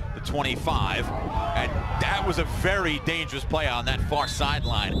bounce, the 25, and that was a very dangerous play on that far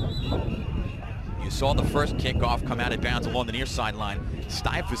sideline. You saw the first kickoff come out of bounds along the near sideline.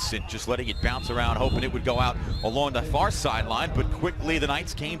 Stuyvesant just letting it bounce around, hoping it would go out along the far sideline, but quickly the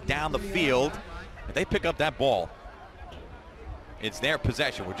Knights came down the field. If they pick up that ball, it's their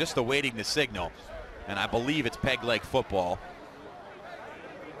possession. We're just awaiting the signal, and I believe it's peg leg football.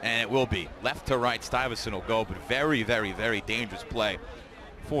 And it will be. Left to right, Stuyvesant will go, but very, very, very dangerous play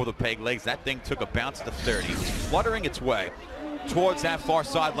for the Peg Legs. That thing took a bounce to 30. It was fluttering its way towards that far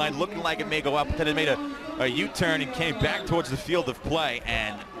sideline, looking like it may go up, but then it made a U-turn and came back towards the field of play,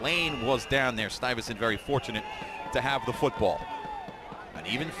 and Lane was down there. Stuyvesant very fortunate to have the football. And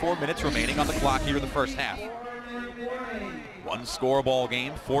even 4 minutes remaining on the clock here in the first half. 1-score ball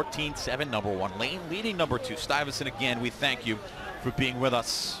game, 14-7, number 1 Lane leading number 2 Stuyvesant. Again, we thank you for being with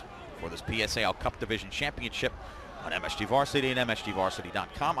us for this PSAL Cup Division Championship on MSG Varsity and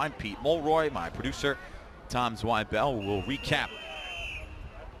MSGVarsity.com. I'm Pete Mulroy. My producer Tom Zweibel will recap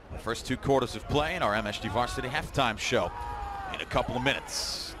the first 2 quarters of play in our MSG Varsity halftime show in a couple of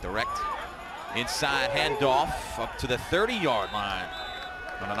minutes. Direct inside handoff up to the 30-yard line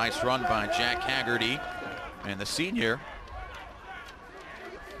on a nice run by Jack Haggerty, and the senior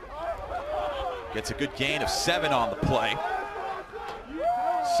gets a good gain of 7 on the play.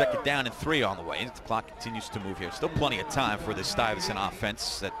 2nd down and 3 on the way. The clock continues to move here. Still plenty of time for the Stuyvesant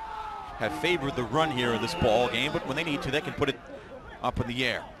offense that have favored the run here in this ball game, but when they need to, they can put it up in the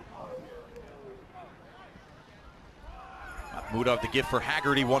air. Makhmudov the gift for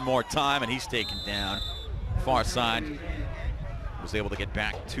Haggerty one more time, and he's taken down. Far side was able to get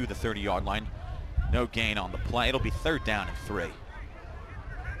back to the 30-yard line. No gain on the play. It'll be 3rd down and 3.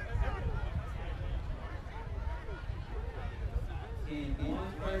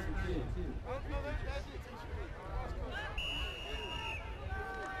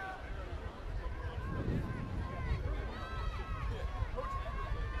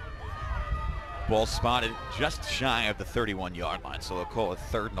 Ball spotted just shy of the 31-yard line, so they'll call it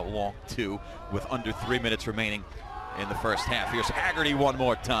 3rd and a long 2 with under 3 minutes remaining in the first half. Here's Haggerty one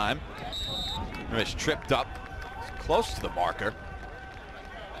more time. He's tripped up, close to the marker.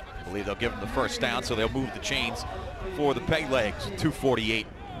 I believe they'll give him the first down, so they'll move the chains for the Peg Legs. 2:48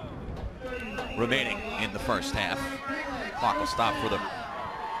 remaining in the first half. Clock will stop for the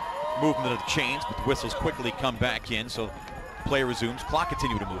movement of the chains, but the whistles quickly come back in, so play resumes. Clock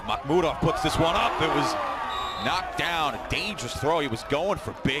continue to move. Makhmudov puts this one up. It was knocked down. A dangerous throw. He was going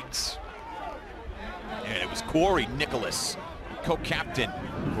for Biggs. And it was Corey Nicholas, co-captain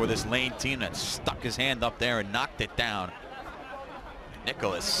for this Lane team, that stuck his hand up there and knocked it down.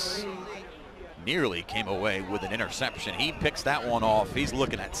 Nicholas nearly came away with an interception. He picks that one off. He's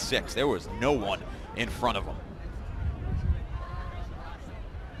looking at 6. There was no one in front of him.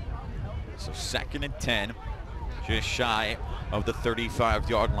 So 2nd and 10, just shy of the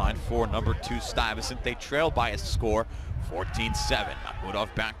 35-yard line for number 2 Stuyvesant. They trail by a score, 14-7.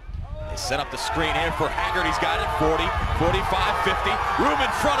 Makhmudov back. They set up the screen here for Haggard. He's got it, 40, 45, 50. Room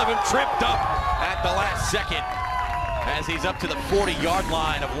in front of him, tripped up at the last second as he's up to the 40-yard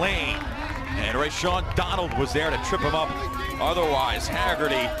line of Lane. And Rayshawn Donald was there to trip him up. Otherwise,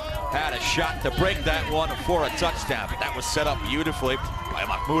 Haggerty had a shot to break that one for a touchdown, but that was set up beautifully by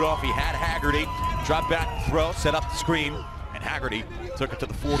Makhmudov. He had Haggerty, drop back throw, set up the screen, and Haggerty took it to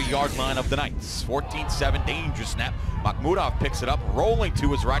the 40-yard line of the Knights. 14-7, dangerous snap. Makhmudov picks it up, rolling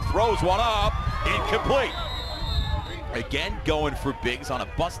to his right, throws one up, incomplete. Again, going for Biggs on a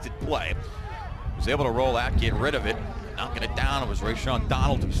busted play. Was able to roll out, get rid of it, knocking it down. It was Rayshawn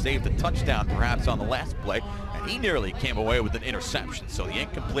Donald who saved the touchdown perhaps on the last play, and he nearly came away with an interception. So the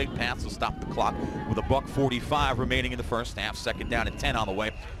incomplete pass will stop the clock with a $1:45 remaining in the first half. 2nd down and 10 on the way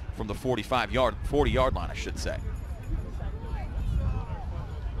from the 40-yard line, I should say.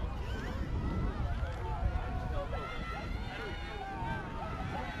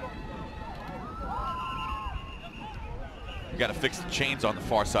 You got to fix the chains on the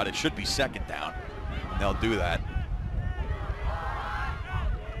far side. It should be 2nd down. They'll do that.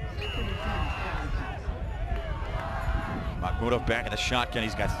 Makhmudov back in the shotgun.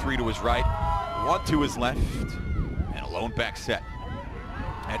 He's got 3 to his right, 1 to his left, and a lone back set.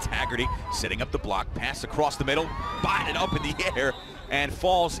 That's Haggerty setting up the block. Pass across the middle, biting up in the air, and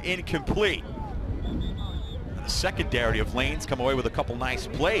falls incomplete. And the secondary of Lane's come away with a couple nice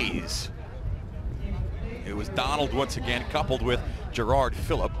plays. It was Donald once again, coupled with Gerard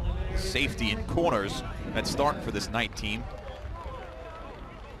Phillip. Safety and corners that start for this Knight team.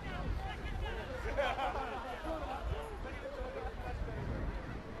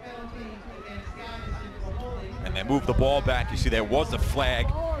 And they move the ball back. You see there was a flag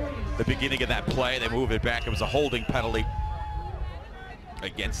at the beginning of that play. They move it back. It was a holding penalty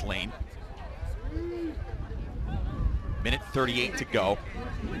against Lane. Minute 38 to go.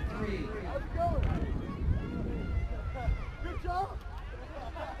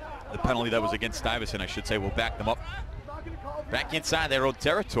 The penalty that was against Stuyvesant, I should say, will back them up back inside their own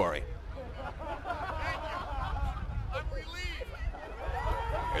territory.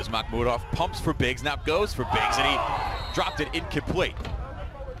 Here's Makhmudov, pumps for Biggs, now goes for Biggs, and he dropped it incomplete.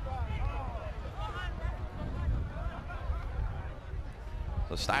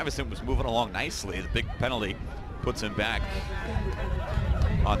 So Stuyvesant was moving along nicely. The big penalty puts him back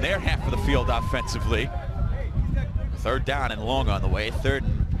on their half of the field offensively. 3rd down and long on the way, 3rd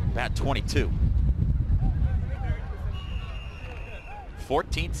and about 22.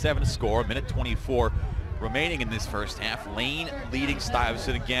 14-7 score, minute 24 remaining in this first half. Lane leading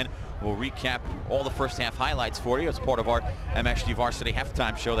Stuyvesant again. We'll recap all the first half highlights for you as part of our MSG Varsity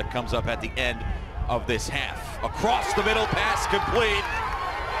halftime show that comes up at the end of this half. Across the middle, pass complete.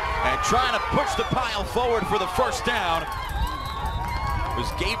 And trying to push the pile forward for the first down was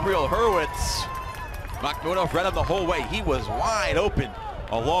Gabriel Hurwitz. Makhmudov read him the whole way. He was wide open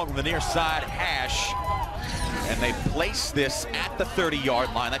along the near side hash. And they place this at the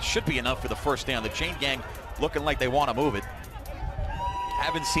 30-yard line. That should be enough for the first down. The chain gang looking like they want to move it.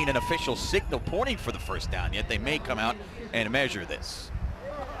 Haven't seen an official signal pointing for the first down yet. They may come out and measure this.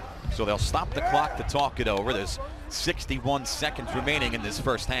 So they'll stop the clock to talk it over. There's 61 seconds remaining in this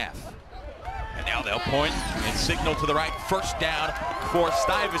first half. And now they'll point and signal to the right. First down for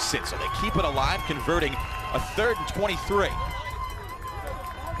Stuyvesant. So they keep it alive, converting a 3rd and 23.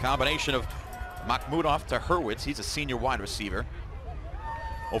 Combination of Makhmudov to Hurwitz. He's a senior wide receiver.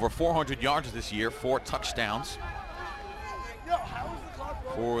 Over 400 yards this year, 4 touchdowns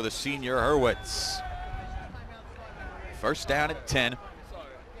for the senior Hurwitz. First down at 10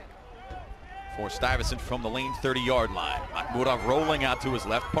 for Stuyvesant from the Lane 30-yard line. Makhmudov rolling out to his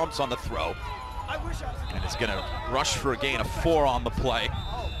left, pumps on the throw, and is going to rush for a gain of 4 on the play.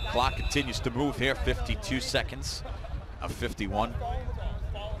 Clock continues to move here, 52 seconds of 51.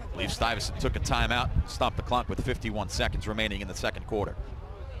 I believe Stuyvesant took a timeout, stopped the clock with 51 seconds remaining in the second quarter.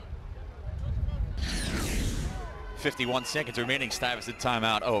 51 seconds remaining, Stuyvesant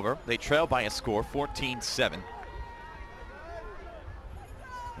timeout over. They trail by a score, 14-7.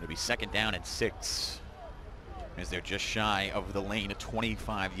 It'll be second down and 6 as they're just shy of the Lane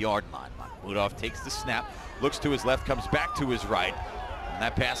 25-yard line. Makhmudov takes the snap, looks to his left, comes back to his right, and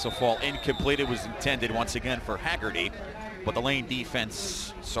that pass will fall incomplete. It was intended once again for Haggerty, but the Lane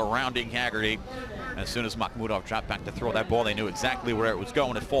defense surrounding Haggerty. As soon as Makhmudov dropped back to throw that ball, they knew exactly where it was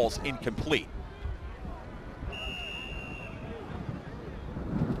going. It falls incomplete.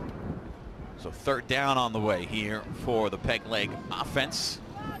 So third down on the way here for the Peg Leg offense.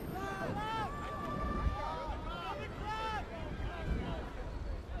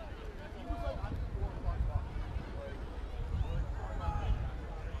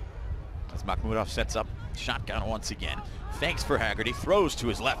 As Makhmudov sets up shotgun once again. Fakes for Haggerty, throws to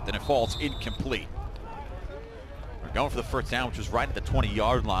his left, and it falls incomplete. We're going for the first down, which was right at the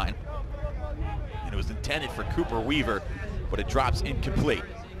 20-yard line. And it was intended for Cooper Weaver, but it drops incomplete.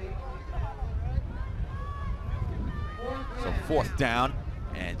 So fourth down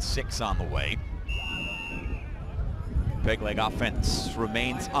and 6 on the way. Peg Leg offense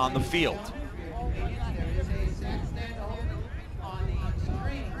remains on the field.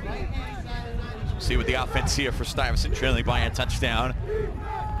 See what the offense here for Stuyvesant, trailing by a touchdown.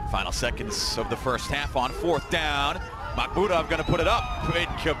 Final seconds of the first half on fourth down. Makhmudov going to put it up,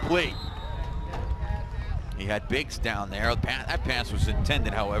 incomplete. He had Biggs down there. That pass was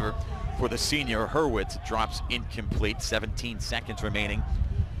intended, however, for the senior Hurwitz. It drops incomplete, 17 seconds remaining.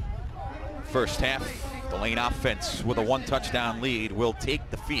 First half, the Lane offense with a 1-touchdown lead will take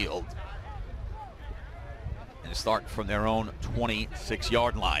the field and start from their own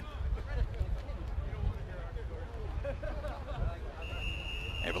 26-yard line.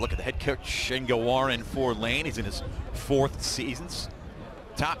 Have a look at the head coach, Shingo Warren for Lane. He's in his 4th season.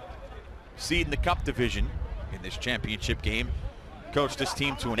 Top seed in the Cup division in this championship game. Coached this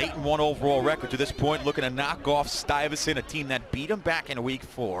team to an 8-1 overall record to this point, looking to knock off Stuyvesant, a team that beat them back in week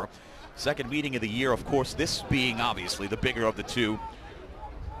 4. Second meeting of the year, of course, this being obviously the bigger of the two.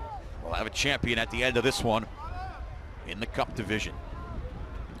 We'll have a champion at the end of this one in the Cup division.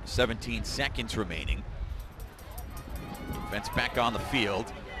 17 seconds remaining. Defense back on the field.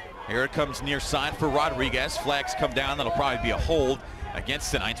 Here it comes near side for Rodriguez. Flags come down. That'll probably be a hold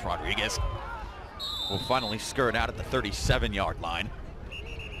against the Knights. Rodriguez will finally skirt out at the 37-yard line.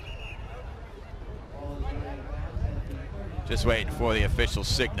 Just waiting for the official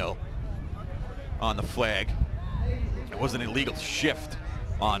signal on the flag. It was an illegal shift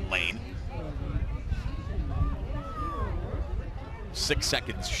on Lane. 6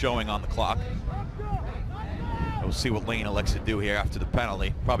 seconds showing on the clock. We'll see what Lane elects to do here after the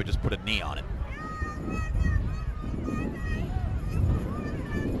penalty. Probably just put a knee on it.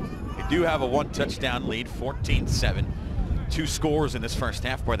 They do have a 1-touchdown lead, 14-7. 2 scores in this first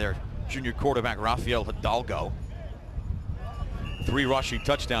half by their junior quarterback, Rafael Hidalgo. 3 rushing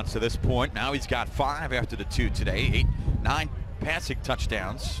touchdowns to this point. Now he's got 5 after the 2 today. 9 passing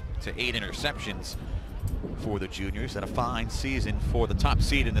touchdowns to 8 interceptions for the juniors, and a fine season for the top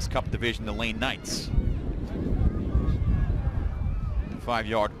seed in this Cup division, the Lane Knights.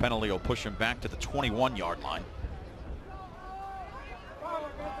 5-yard penalty will push him back to the 21-yard line.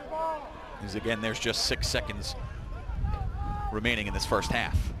 As again, there's just 6 seconds remaining in this first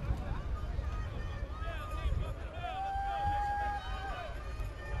half.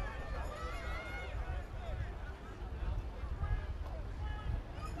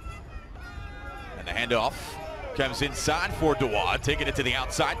 Handoff comes inside for Dubois, taking it to the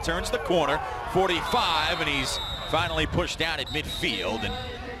outside, turns the corner, 45, and he's finally pushed down at midfield. And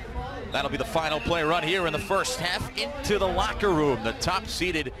that'll be the final play run here in the first half into the locker room. The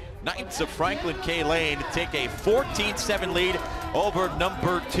top-seeded Knights of Franklin K. Lane take a 14-7 lead over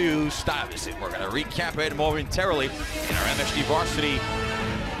number 2 Stuyvesant. We're going to recap it momentarily in our MSG Varsity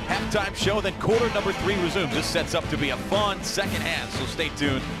halftime show. Then quarter number 3 resumes. This sets up to be a fun second half, so stay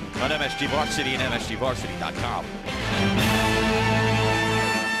tuned on MSG Varsity and MSGVarsity.com.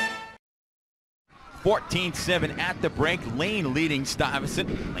 14-7 at the break. Lane leading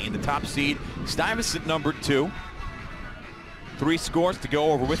Stuyvesant. Lane the top seed. Stuyvesant number 2. 3 scores to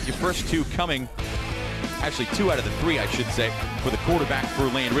go over with. Your first 2 coming, actually 2 out of the 3, I should say, for the quarterback for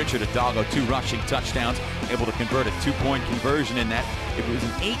Lane, Richard Hidalgo. 2 rushing touchdowns, able to convert a 2-point conversion in that. It was an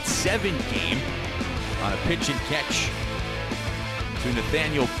 8-7 game on a pitch and catch to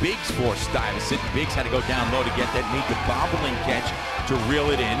Nathaniel Biggs for Stuyvesant. Biggs had to go down low to get that, made the bobbling catch to reel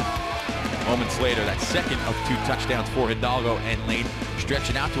it in. Moments later, that second of 2 touchdowns for Hidalgo, and Lane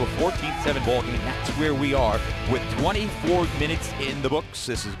stretching out to a 14-7 ball game. That's where we are with 24 minutes in the books.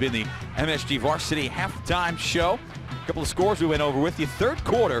 This has been the MSG Varsity halftime show. A couple of scores we went over with you. Third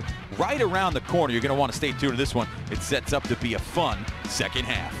quarter, right around the corner. You're going to want to stay tuned to this one. It sets up to be a fun second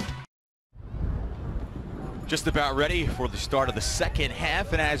half. Just about ready for the start of the second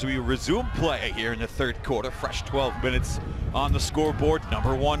half, and as we resume play here in the third quarter, fresh 12 minutes on the scoreboard.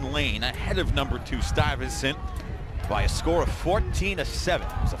 Number 1 Lane ahead of number 2 Stuyvesant by a score of 14-7.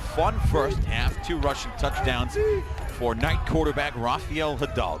 It was a fun first half. 2 rushing touchdowns for Knight quarterback Rafael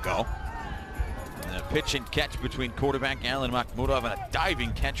Hidalgo. And a pitch and catch between quarterback Alan Makhmudov, and a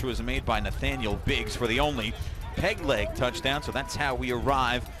diving catch was made by Nathaniel Biggs for the only peg leg touchdown. So that's how we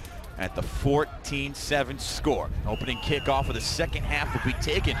arrive at the 14-7 score. Opening kickoff of the second half will be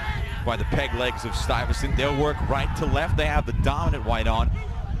taken by the peg legs of Stuyvesant. They'll work right to left. They have the dominant white on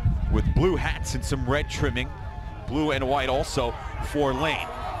with blue hats and some red trimming. Blue and white also for Lane.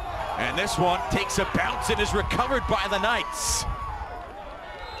 And this one takes a bounce and is recovered by the Knights.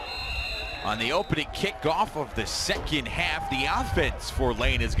 On the opening kickoff of the second half, the offense for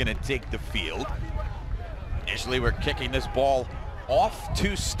Lane is going to take the field. Initially, we're kicking this ball off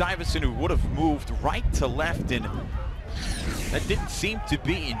to Stuyvesant, who would have moved right to left, and that didn't seem to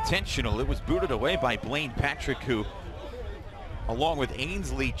be intentional. It was booted away by Blaine Patrick, who, along with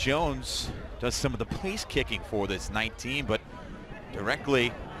Ainsley Jones, does some of the place kicking for this Knight team, but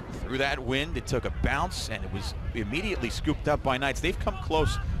directly through that wind, it took a bounce, and it was immediately scooped up by Knights. They've come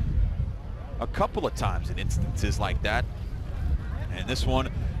close a couple of times in instances like that, and this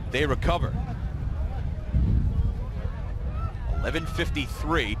one, they recover.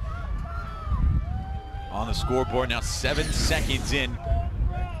 11:53 on the scoreboard. Now 7 seconds in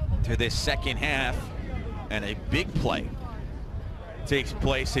to this second half, and a big play takes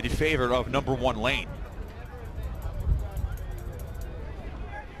place in favor of number 1 Lane.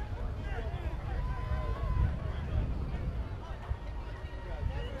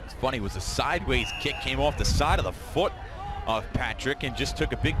 It's funny, it was a sideways kick, came off the side of the foot of Patrick and just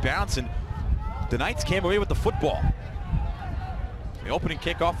took a big bounce, and the Knights came away with the football. The opening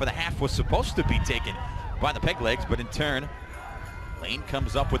kickoff for the half was supposed to be taken by the peg legs, but in turn, Lane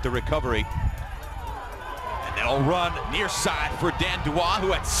comes up with the recovery. And they'll run near side for Dan Dubois,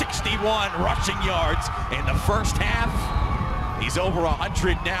 who had 61 rushing yards in the first half. He's over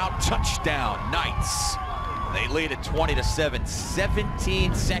 100 now. Touchdown, Knights. They lead at 20-7,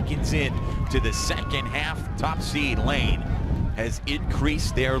 17 seconds in to the second half. Top seed Lane has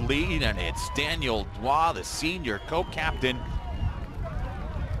increased their lead, and it's Daniel Dubois, the senior co-captain,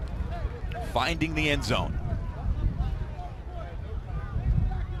 finding the end zone.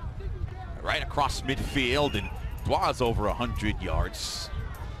 Right across midfield, and Dubois over 100 yards.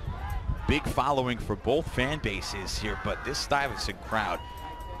 Big following for both fan bases here, but this Stuyvesant crowd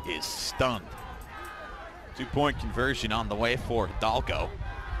is stunned. 2-point conversion on the way for Hidalgo.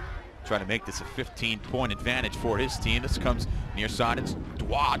 Trying to make this a 15-point advantage for his team. This comes near side. It's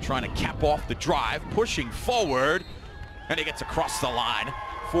Dubois trying to cap off the drive, pushing forward, and he gets across the line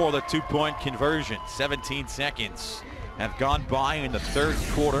for the 2-point conversion. 17 seconds have gone by in the third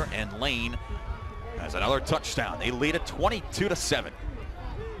quarter, and Lane has another touchdown. They lead at 22-7.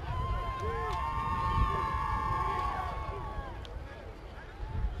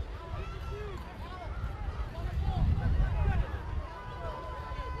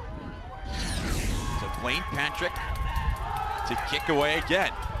 So Blaine Patrick to kick away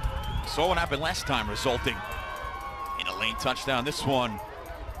again. Saw what happened last time, resulting in a Lane touchdown. This one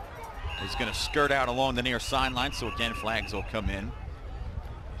is going to skirt out along the near sideline, so again, flags will come in.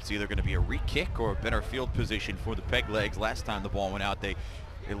 It's either going to be a re-kick or a better field position for the Peg Legs. Last time the ball went out, they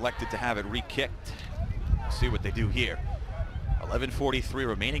elected to have it re-kicked. See what they do here. 11:43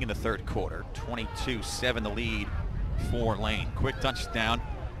 remaining in the third quarter. 22-7 the lead for Lane. Quick touchdown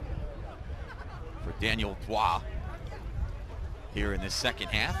for Daniel Dubois here in the second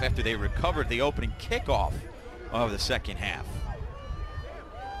half after they recovered the opening kickoff of the second half.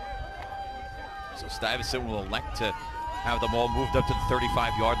 So Stuyvesant will elect to have the ball moved up to the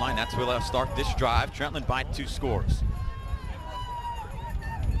 35-yard line. That's where they'll start this drive. Trentland by 2 scores.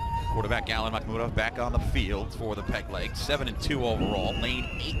 Quarterback Alan Makhmudov back on the field for the Peg Legs. 7-2 overall. Lane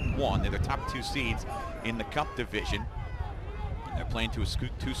 8-1. They're the top 2 seeds in the Cup division. And they're playing to a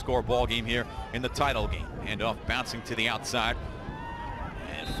 2-score ball game here in the title game. Handoff bouncing to the outside.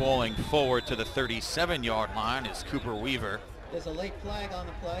 And falling forward to the 37-yard line is Cooper Weaver. There's a late flag on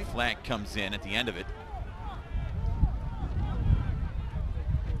the play. Flag comes in at the end of it.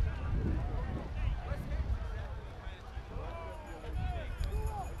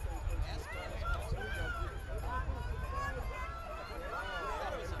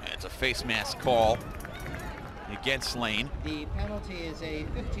 It's a face mask call against Lane. The penalty is a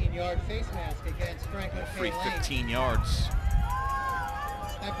 15-yard face mask against Franklin K. Free Lane. 15 yards.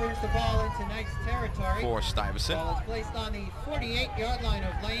 That brings the ball into Knights territory. For Stuyvesant. Ball is placed on the 48-yard line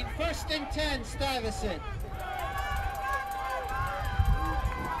of Lane. 1st and 10, Stuyvesant.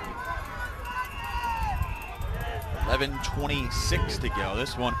 $11:26 to go.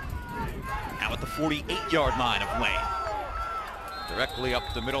 This one now at the 48-yard line of Lane. Directly up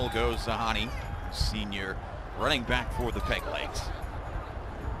the middle goes Zahani, senior running back for the Peg Legs.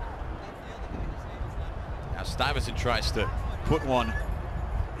 Now Stuyvesant tries to put one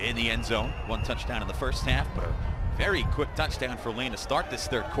in the end zone. 1 touchdown in the first half, but a very quick touchdown for Lane to start this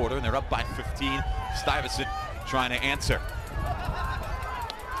third quarter, and they're up by 15. Stuyvesant trying to answer.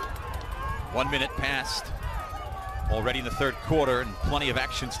 1 minute passed already in the third quarter, and plenty of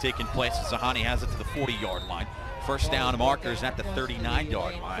actions taking place as Zahani has it to the 40-yard line. First down markers at the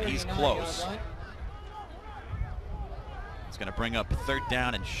 39-yard line. He's close. It's going to bring up 3rd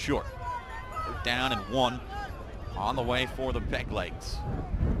down and short. 3rd down and 1 on the way for the Peg Legs.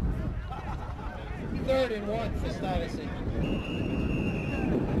 3rd and 1 for Stuyvesant.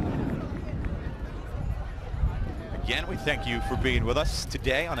 Again, we thank you for being with us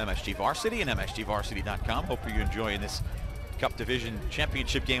today on MSG Varsity and MSGVarsity.com. Hope you're enjoying this Cup Division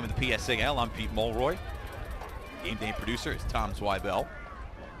Championship game of the PSAL. I'm Pete Mulroy. Game day producer is Tom Zweibel.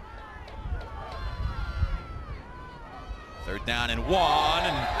 3rd down and 1.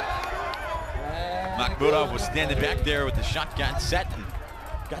 And Makhmudov was standing back there with the shotgun set and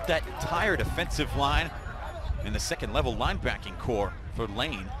got that entire defensive line and the second level linebacking core for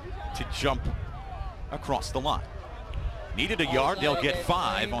Lane to jump across the line. Needed a yard, they'll get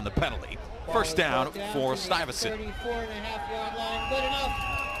 5 on the penalty. First down for Stuyvesant. 34.5-yard line, good enough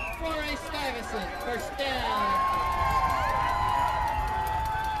for a Stuyvesant. First down.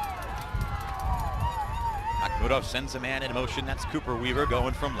 Makhmudov sends a man in motion. That's Cooper Weaver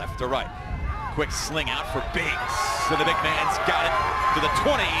going from left to right. Quick sling out for Biggs. So the big man's got it to the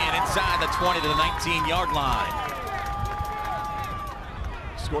 20 and inside the 20 to the 19-yard line.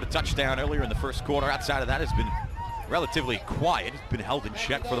 Scored a touchdown earlier in the first quarter. Outside of that has been relatively quiet. Been held in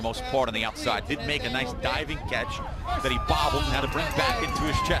check for the most part on the outside. Did make a nice diving catch that he bobbled and had to bring back into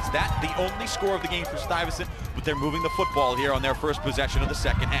his chest. That's the only score of the game for Stuyvesant, but they're moving the football here on their first possession of the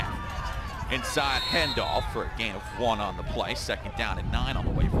second half. Inside handoff for a gain of 1 on the play. 2nd down and 9 on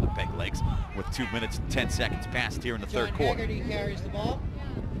the way for the Peg Legs with 2 minutes and 10 seconds passed here in the third quarter. Haggerty carries the ball.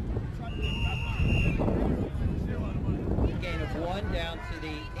 Gain of 1 down to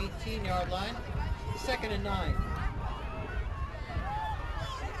the 18-yard line. 2nd and 9.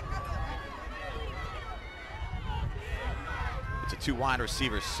 It's a 2 wide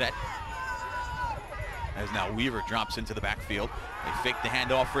receiver set. As now Weaver drops into the backfield. They fake the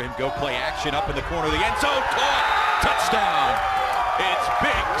handoff for him. Go play action up in the corner of the end zone. Caught! Touchdown! It's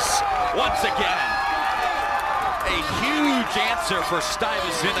Biggs once again. A huge answer for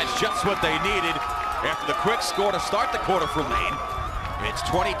Stuyvesant. That's just what they needed after the quick score to start the quarter for Lane. It's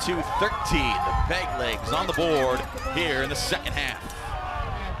 22-13. The Peg Legs on the board here in the second half.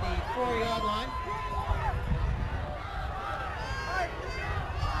 At the 4-yard line.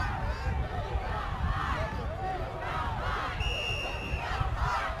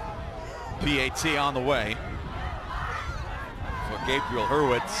 PAT on the way for Gabriel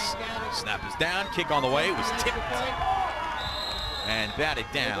Hurwitz. Snap is down, kick on the way. It was tipped and batted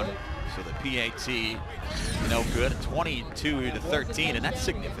down. So the PAT no good, 22-13, and that's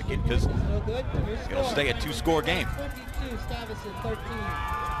significant because it'll stay a 2-score game. 22, Stuyvesant 13.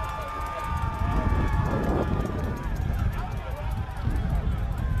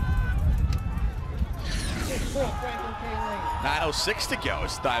 for Franklin K. Lane. 9:06 to go.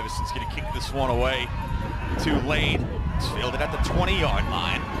 Stuyvesant's going to kick this one away to Lane. It's fielded at the 20-yard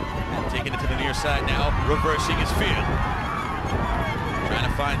line. And taking it to the near side now, reversing his field. Trying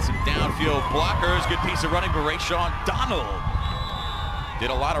to find some downfield blockers. Good piece of running by Rayshawn Donald. Did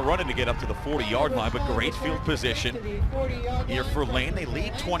a lot of running to get up to the 40-yard line, but great field position here for Lane. They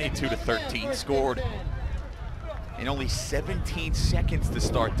lead 22-13, scored in only 17 seconds to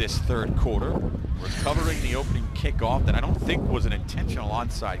start this third quarter. Recovering the opening kickoff that I don't think was an intentional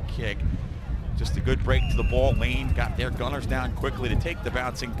onside kick. Just a good break to the ball. Lane got their gunners down quickly to take the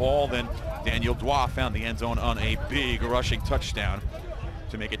bouncing ball. Then Daniel Dwa found the end zone on a big rushing touchdown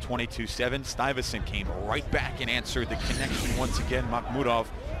to make it 22-7. Stuyvesant came right back and answered the connection once again. Makhmudov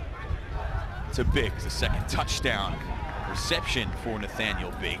to Biggs, the second touchdown reception for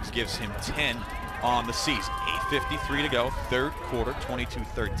Nathaniel Biggs gives him 10 on the season. 8:53 to go, third quarter,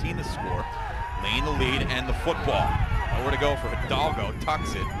 22-13 the score. Lane the lead and the football. Nowhere to go for Hidalgo,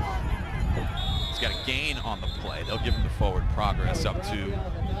 tucks it. He's got a gain on the play. They'll give him the forward progress up to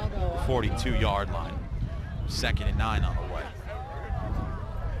the 42-yard line. 2nd and 9 on the way.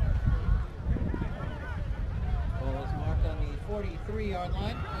 Ball is marked on the 43-yard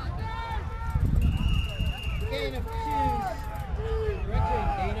line. Gain of 2.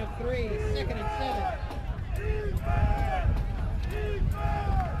 Gain of 3. 2nd and 7.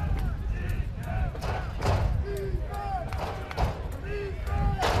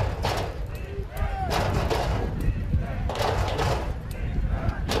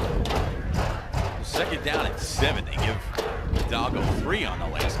 Second down and 7. They give Hidalgo 3 on the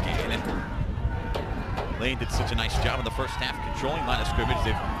last gain. And Lane did such a nice job in the first half controlling line of scrimmage.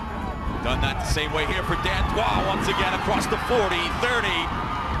 They've done that the same way here for Dan Dwa once again across the 40, 30.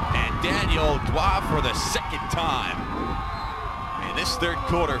 And Daniel Dwa for the second time. And this third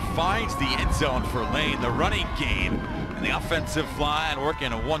quarter finds the end zone for Lane. The running game and the offensive line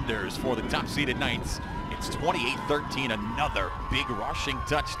working wonders for the top-seeded Knights. It's 28-13, another big rushing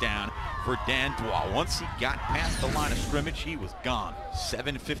touchdown for Dan Dwa. Once he got past the line of scrimmage, he was gone.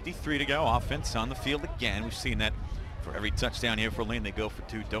 7:53 to go, offense on the field again. We've seen that for every touchdown here for Lane. They go for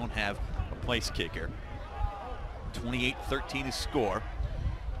 2, don't have a place kicker. 28-13 to score.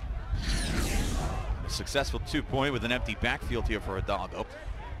 A successful 2-point with an empty backfield here for Hidalgo,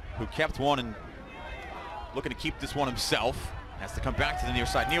 who kept one and looking to keep this one himself. Has to come back to the near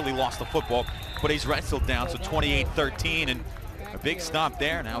side, nearly lost the football, but he's wrestled down, so 28-13, and a big stop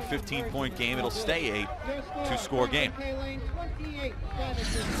there. Now a 15-point game. It'll stay a 2-score game.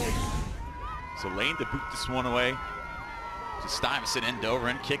 So Lane to boot this one away to Stuyvesant, end over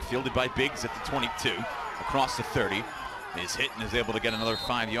end kick fielded by Biggs at the 22, across the 30. Is hit and is able to get another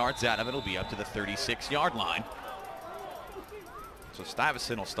 5 yards out of it. It'll be up to the 36-yard line. So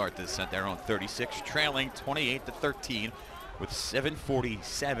Stuyvesant will start this at their own 36, trailing 28-13. with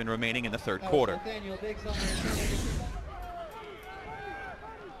 7:47 remaining in the third quarter.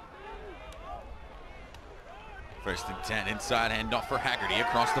 First and 10, inside handoff for Haggerty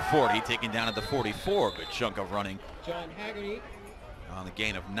across the 40, taken down at the 44. Good chunk of running. John Haggerty on the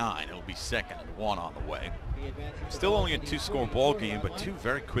gain of 9. It'll be 2nd and 1 on the way. Still only a 2-score ball game, but 2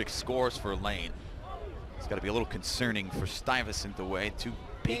 very quick scores for Lane. It's got to be a little concerning for Stuyvesant away. 2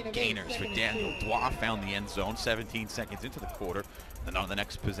 big gainers for Daniel Dwa. Found the end zone 17 seconds into the quarter. And on the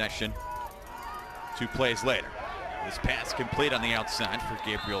next possession, 2 plays later. This pass complete on the outside for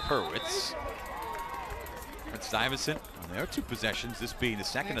Gabriel Hurwitz. But Stuyvesant, on their 2 possessions, this being the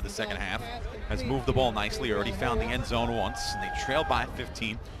second of the second half, has moved the ball nicely. Already found the end zone once, and they trail by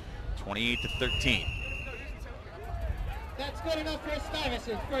 15, 28-13. That's good enough for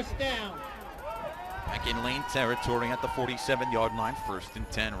Stuyvesant. First down. Back in Lane territory at the 47-yard line. 1st and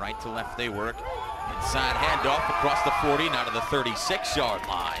 10, right to left they work. Inside handoff across the 40, now to the 36-yard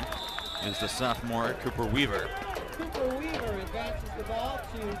line is the sophomore Cooper Weaver. Cooper Weaver advances the ball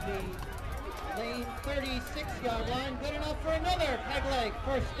to the Lane 36-yard line. Good enough for another peg leg.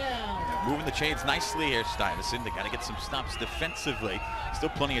 First down. Moving the chains nicely here, Stuyvesant. They got to get some stops defensively. Still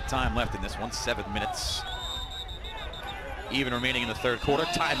plenty of time left in this one. 7 minutes even remaining in the third quarter.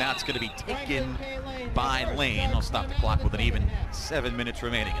 Timeout's going to be taken by Lane. They'll stop the clock with an even 7 minutes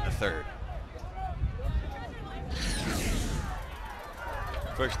remaining in the third.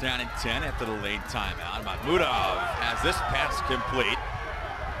 First down and 10 after the Lane timeout. Makhmudov has this pass complete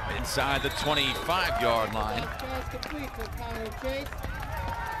inside the 25-yard line.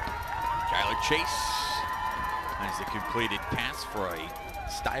 Kyler Chase has the completed pass for a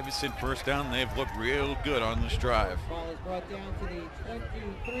Stuyvesant first down. They've looked real good on this drive. Ball is brought down to the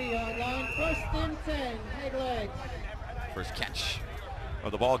 23-yard line. 1st and 10, peg legs. First catch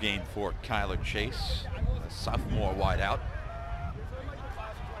of the ball game for Kyler Chase. sophomore wideout.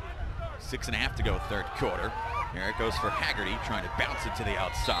 6.5 to go, third quarter. Here it goes for Haggerty, trying to bounce it to the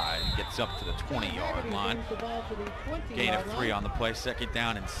outside. Gets up to the 20-yard line. Gain of 3 on the play, 2nd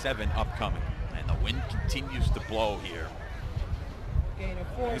down and 7 upcoming. And the wind continues to blow here.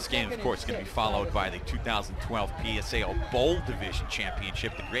 This game, of course, is going to be followed by the 2012 PSAL Bowl Division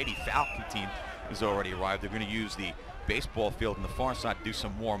Championship. The Grady Falcon team has already arrived. They're going to use the baseball field on the far side to do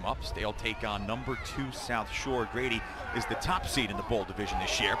some warm-ups. They'll take on number 2 South Shore. Grady is the top seed in the Bowl Division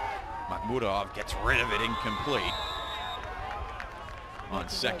this year. Makhmudov gets rid of it, incomplete. On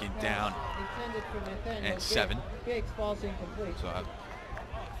 2nd down and 7. So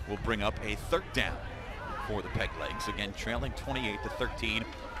we'll bring up a 3rd down for the Peglegs. Again, trailing 28-13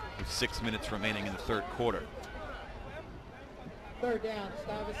 with 6 minutes remaining in the 3rd quarter. 3rd down,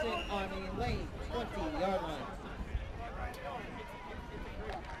 Stuyvesant on the lane, 20-yard line.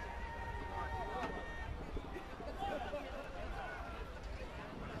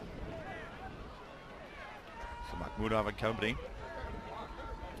 So Makhmudov and company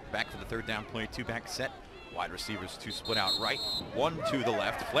back for the 3rd down play, 2-back set. Wide receivers 2 split out right, 1 to the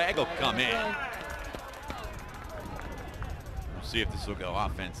left. Flag will come in. We'll see if this will go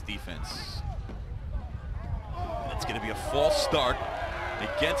offense, defense. It's going to be a false start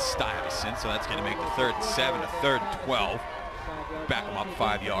against Stuyvesant, so that's going to make the 3rd and 7, a 3rd and 12. Back them up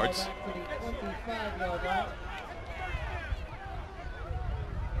 5 yards.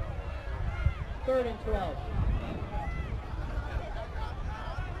 3rd and 12.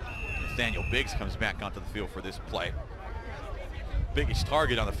 Nathaniel Biggs comes back onto the field for this play. Biggest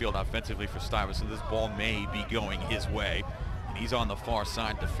target on the field offensively for Stuyvesant. This ball may be going his way. And he's on the far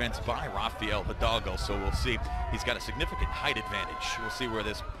side, defense by Rafael Hidalgo, so we'll see. He's got a significant height advantage. We'll see where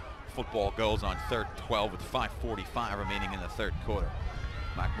this football goes on 3rd and 12 with 5:45 remaining in the 3rd quarter.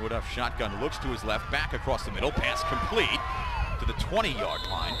 Makhmudov shotgun, looks to his left, back across the middle, pass complete to the 20-yard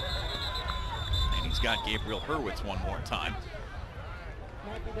line. And he's got Gabriel Hurwitz one more time.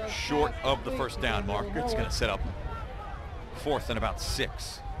 Short of the 1st down marker. It's going to set up 4th and about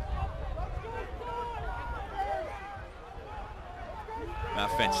 6.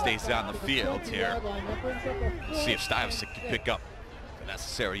 Offense stays on the field here. Let's see if Stuyvesant can pick up the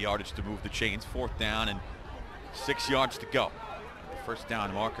necessary yardage to move the chains. 4th down and 6 yards to go. The 1st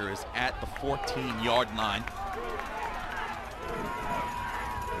down marker is at the 14-yard line.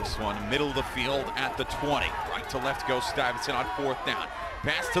 This one, middle of the field at the 20. Right to left goes Stuyvesant on 4th down.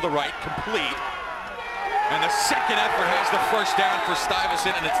 Pass to the right, complete. And the 2nd effort has the 1st down for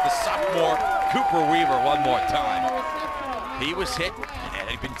Stuyvesant, and it's the sophomore Cooper Weaver one more time. He was hit and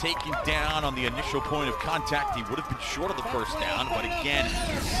had been taken down on the initial point of contact. He would have been short of the 1st down, but again,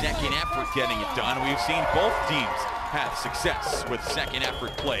 2nd effort getting it done. We've seen both teams have success with 2nd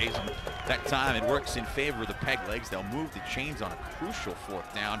effort plays, and that time it works in favor of the Peglegs. They'll move the chains on a crucial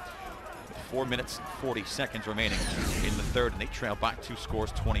 4th down. 4 minutes and 40 seconds remaining in the 3rd, and they trail by 2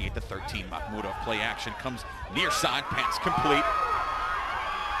 scores, 28-13. Makhmudov play action comes near side, pass complete.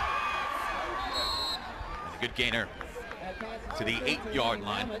 And a good gainer to the 8-yard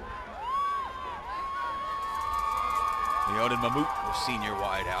line. Leonin Mahmoud, the senior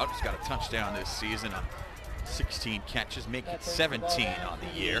wideout, has got a touchdown this season on 16 catches, making it 17 on the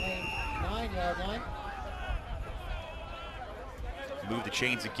year. 9-yard line. Move the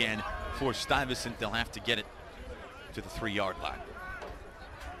chains again for Stuyvesant. They'll have to get it to the 3-yard line.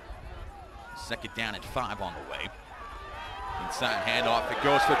 2nd down and 5 on the way. Inside handoff, it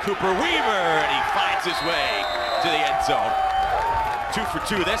goes for Cooper Weaver, and he finds his way to the end zone. 2 for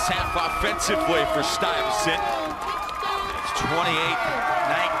 2 this half offensively for Stuyvesant. It's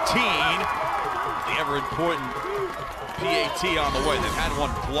 28-19. The ever-important PAT on the way. They've had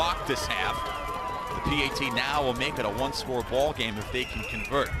one blocked this half. The PAT now will make it a 1-score ball game if they can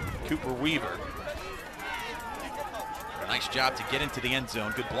convert. Cooper Weaver. A nice job to get into the end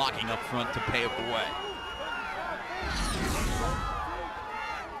zone. Good blocking up front to pave the way.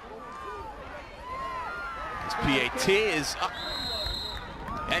 This PAT is up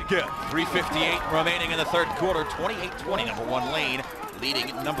and good. 3:58 remaining in the 3rd quarter. 28-20, number 1 Lane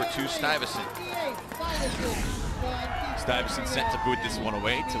leading number 2 Stuyvesant. Stuyvesant sent to boot this one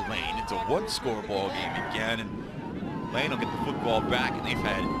away to Lane. It's a 1-score ball game again, and Lane will get the football back, and they've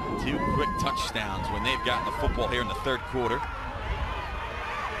had 2 quick touchdowns when they've gotten the football here in the 3rd quarter.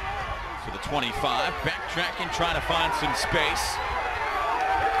 To the 25, backtracking, trying to find some space.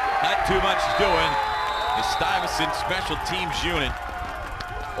 Not too much doing. The Stuyvesant special teams unit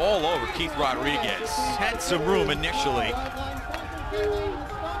all over Keith Rodriguez. Had some room initially. It'll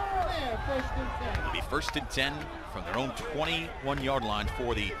be 1st and 10 from their own 21-yard line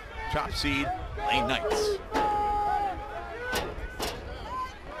for the top seed Lane Knights.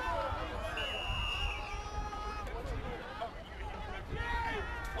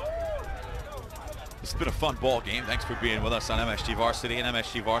 It's been a fun ball game. Thanks for being with us on MSG Varsity and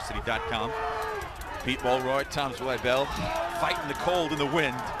MSGVarsity.com. Pete Mulroy, Tom Zweibel, fighting the cold and the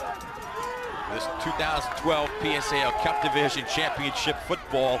wind. This 2012 PSAL Cup Division Championship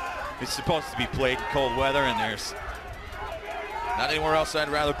football is supposed to be played in cold weather, and there's not anywhere else I'd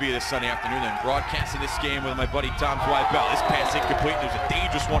rather be this Sunday afternoon than broadcasting this game with my buddy Tom Zweibel. This pass incomplete. There's a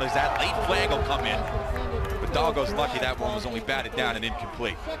dangerous one as that late flag will come in. But Doggo's lucky that one was only batted down and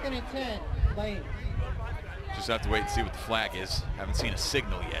incomplete. 2nd and 10, Lane. Just have to wait and see what the flag is. Haven't seen a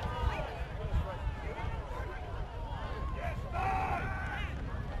signal yet.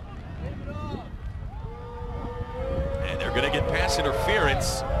 And they're going to get pass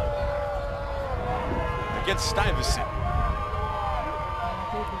interference against Stuyvesant.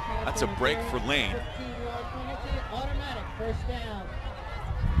 That's a break for Lane. Automatic first down.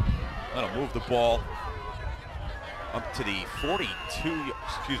 That'll move the ball up to the 42,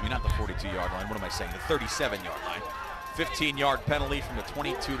 excuse me, not the 42-yard line. What am I saying? The 37-yard line. 15-yard penalty from the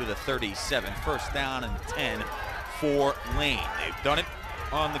 22 to the 37. First down and 10 for Lane. They've done it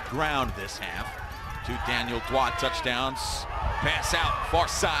on the ground this half. 2 Daniel Dwa touchdowns. Pass out, far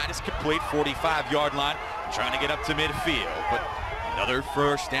side is complete, 45-yard line. Trying to get up to midfield, but another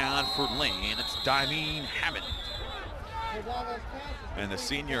first down for Lane. It's Dymeen Hammond. And the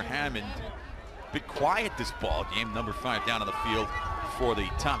senior Hammond, a bit quiet this ball game. Number 5 down on the field for the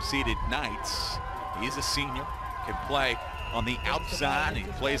top-seeded Knights. He's a senior, can play on the outside, and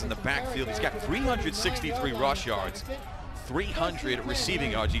he plays in the backfield. He's got 363 rush yards, 300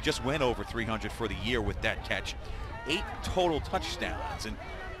 receiving yards. He just went over 300 for the year with that catch. 8 total touchdowns, and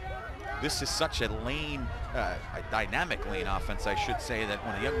this is such a Lane, a dynamic Lane offense, I should say, that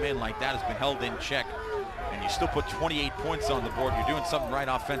when a young man like that has been held in check and you still put 28 points on the board, you're doing something right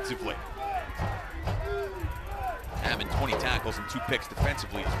offensively. Having 20 tackles and 2 picks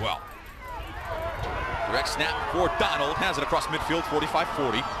defensively as well. Direct snap for Donald, has it across midfield,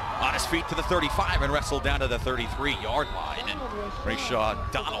 45-40. On his feet to the 35 and wrestled down to the 33-yard line. And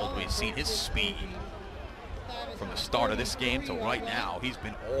Rayshaw Donald, we've seen his speed from the start of this game till right now. He's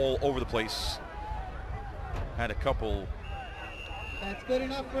been all over the place. Had a couple That's good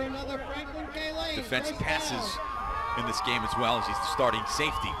enough for another Franklin K. Lane. defense passes in this game as well, as he's the starting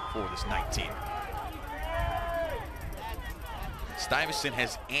safety for this Knight team. Stuyvesant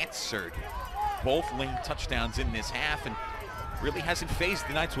has answered both Lane touchdowns in this half and really hasn't phased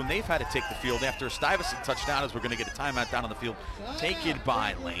the Knights when they've had to take the field after a Stuyvesant touchdown, as we're going to get a timeout down on the field taken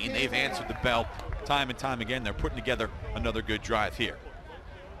by Lane. They've answered the bell time and time again. They're putting together another good drive here.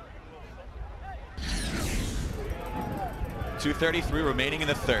 2:33 remaining in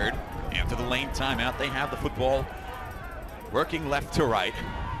the third. After the Lane timeout, they have the football working left to right.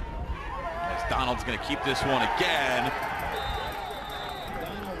 As Donald's going to keep this one again.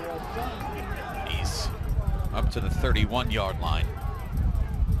 He's up to the 31-yard line.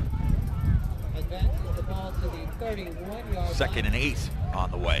 Advances the ball to the 31-yard line. 2nd and 8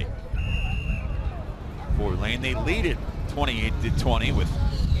 on the way for Lane. They lead it 28-20 with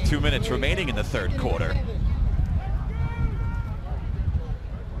 2 minutes remaining in the third quarter.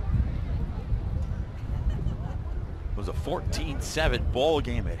 It was a 14-7 ball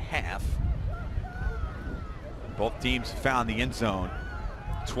game at half. Both teams found the end zone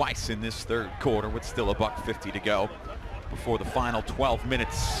twice in this third quarter with still $1:50 to go before the final 12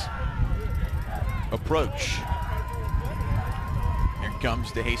 minutes approach. Here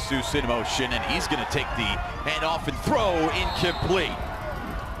comes De Jesus in motion, and he's going to take the handoff and throw incomplete.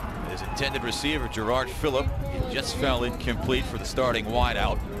 His intended receiver, Gerard Phillip, it just fell incomplete for the starting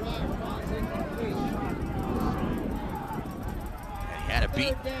wideout. And he had a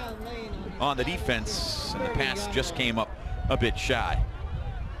beat on the defense, and the pass just came up a bit shy.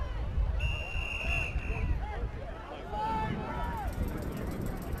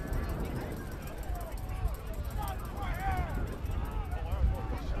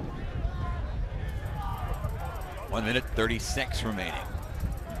 One minute 36 remaining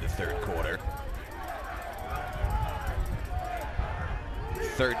in the third quarter.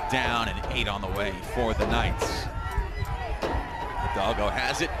 Third down and 8 on the way for the Knights. Doggo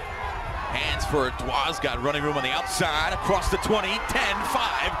has it. Hands for Dwa's got running room on the outside, across the 20, 10,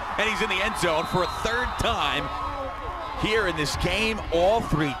 5, and he's in the end zone for a third time here in this game. All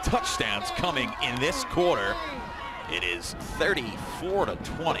 3 touchdowns coming in this quarter. It is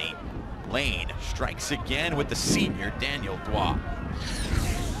 34-20. Lane strikes again with the senior Daniel Dwa.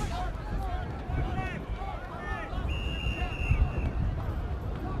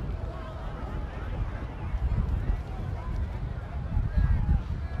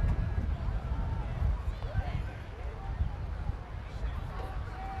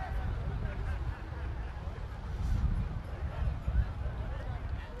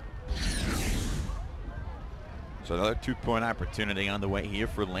 So another 2-point opportunity on the way here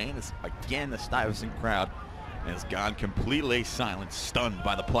for Lane. As again, the Stuyvesant crowd has gone completely silent, stunned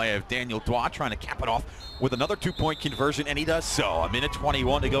by the play of Daniel Dubois, trying to cap it off with another 2-point conversion, and he does so. A minute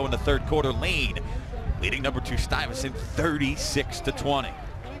 21 to go in the third quarter. Lane leading number 2 Stuyvesant 36-20.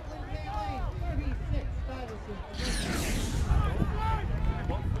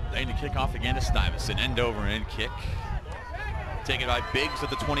 Lane to kick off again to Stuyvesant. End over end kick. Taken by Biggs at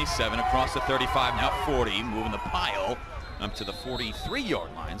the 27, across the 35, now 40, moving the pile up to the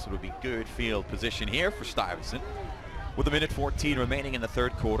 43-yard line. So it'll be good field position here for Stuyvesant. With a minute 14 remaining in the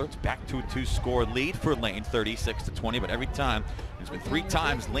third quarter, it's back to a 2-score lead for Lane, 36-20. But every time, there's been 3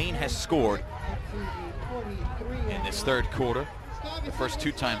 times Lane has scored in this third quarter. The first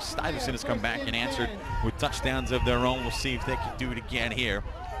 2 times Stuyvesant has come back and answered with touchdowns of their own. We'll see if they can do it again here.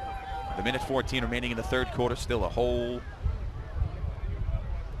 The minute 14 remaining in the third quarter, still a whole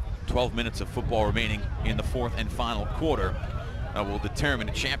 12 minutes of football remaining in the fourth and final quarter. Will determine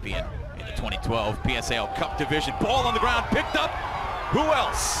a champion in the 2012 PSAL Cup Division. Ball on the ground, picked up. Who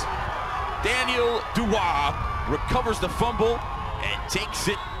else? Daniel Dubois recovers the fumble and takes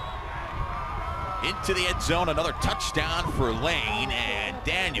it into the end zone. Another touchdown for Lane, and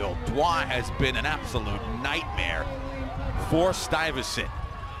Daniel Dubois has been an absolute nightmare for Stuyvesant.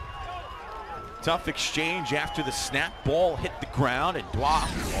 Tough exchange after the snap. Ball hit the ground, and Dubois,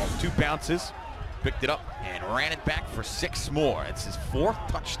 off 2 bounces, picked it up and ran it back for 6 more. It's his 4th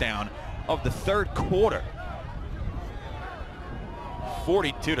touchdown of the third quarter.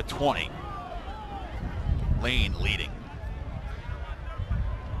 42-20. Lane leading.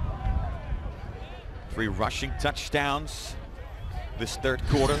 3 rushing touchdowns this third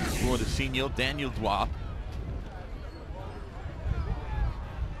quarter for the senior Daniel Dubois.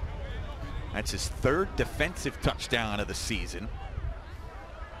 That's his 3rd defensive touchdown of the season.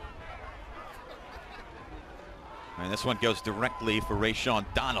 And this one goes directly for Rayshawn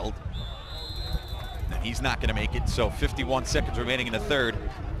Donald. And he's not going to make it, so 51 seconds remaining in the third.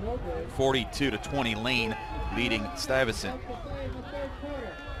 42-20, Lane leading Stuyvesant.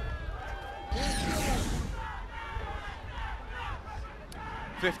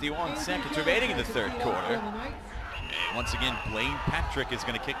 51 seconds remaining in the third quarter. And once again, Blaine Patrick is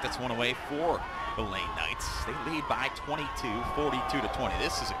going to kick this one away for the Lane Knights. They lead by 22, 42-20.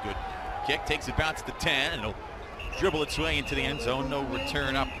 This is a good kick. Takes it bounce to 10, and it'll dribble its way into the end zone. No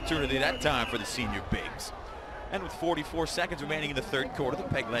return opportunity that time for the senior Biggs. And with 44 seconds remaining in the third quarter, the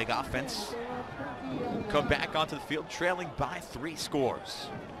Peg Leg offense will come back onto the field, trailing by 3 scores.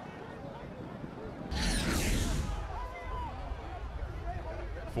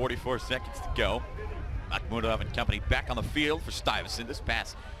 .44 seconds to go. Makhmudov and company back on the field for Stuyvesant. This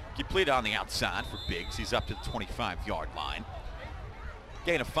pass completed on the outside for Biggs. He's up to the 25-yard line.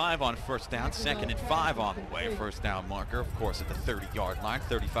 Gain of 5 on first down, 2nd and 5 on the way. First down marker, of course, at the 30-yard line.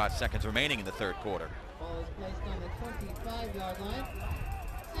 35 seconds remaining in the third quarter. Ball is placed on the 25-yard line.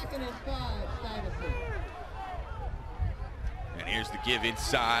 2nd and 5, Stuyvesant. And here's the give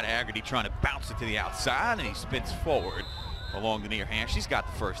inside. Aggerty trying to bounce it to the outside, and he spins forward along the near hash. She's got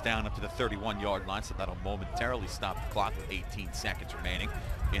the first down up to the 31-yard line, so that'll momentarily stop the clock with 18 seconds remaining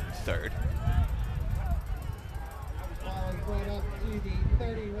in the third. Ball is brought up to the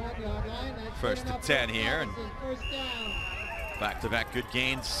 31-yard line. That's first to 10 here, and first down. Back-to-back good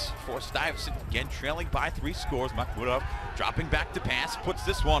gains for Stuyvesant. Again, trailing by 3 scores. Makhmudov dropping back to pass, puts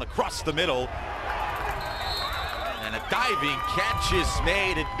this one across the middle. And a diving catch is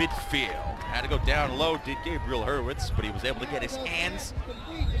made at midfield. Had to go down low, did Gabriel Hurwitz, but he was able to get his hands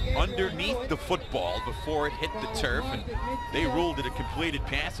underneath the football before it hit the turf, and they ruled it a completed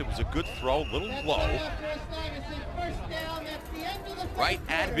pass. It was a good throw, a little low. Right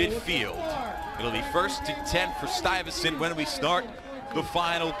at midfield. It'll be 1st and 10 for Stuyvesant when we start the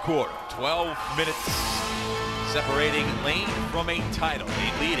final quarter. 12 minutes separating Lane from a title.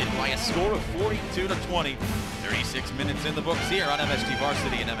 They lead it by a score of 42-20. 36 minutes in the books here on MSG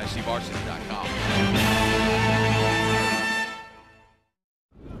Varsity and MSGVarsity.com.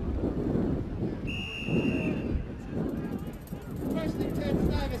 First and 10,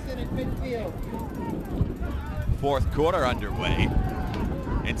 Stuyvesant at midfield. Fourth quarter underway.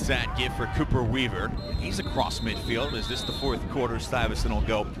 Inside give for Cooper Weaver. He's across midfield. Is this the fourth quarter? Stuyvesant will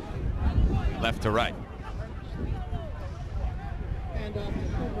go left to right. And off to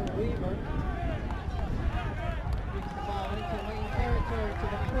Cooper Weaver.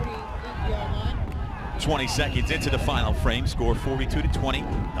 20 seconds into the final frame, score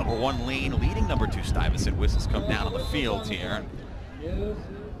 42-20. Number 1 Lane leading number 2 Stuyvesant. Whistles come down on the field here.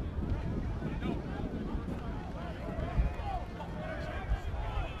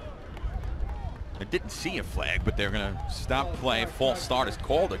 didn't see a flag, but they're going to stop play. False start is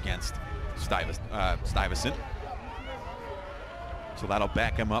called against Stuyvesant. So that'll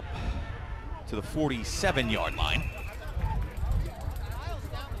back him up to the 47-yard line.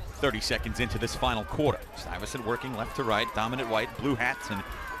 30 seconds into this final quarter. Stuyvesant working left to right, dominant white, blue hats, and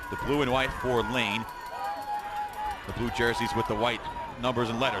the blue and white for Lane. The blue jerseys with the white numbers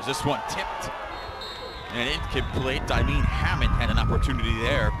and letters. This one tipped and incomplete. Dymeen Hammond had an opportunity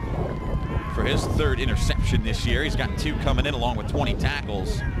there for his third interception this year. He's got 2 coming in along with 20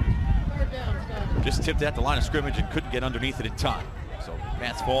 tackles. Just tipped at the line of scrimmage and couldn't get underneath it in time. So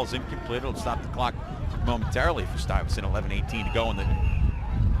pass falls incomplete. It'll stop the clock momentarily for Stuyvesant. 11:18 to go in the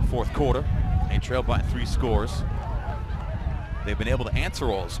fourth quarter. They trail by 3 scores. They've been able to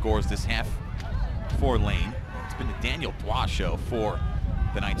answer all the scores this half for Lane. It's been the Daniel Duas show for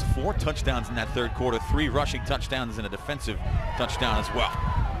the Knights. 4 touchdowns in that third quarter, 3 rushing touchdowns and a defensive touchdown as well.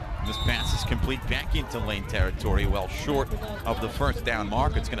 This pass is complete back into Lane territory, well short of the first down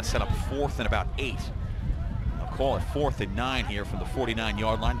mark. It's going to set up 4th and about 8. I'll call it 4th and 9 here from the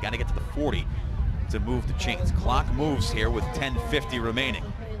 49-yard line. Got to get to the 40 to move the chains. Clock moves here with 10:50 remaining.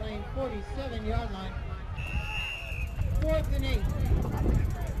 47-yard line. 4th and 8.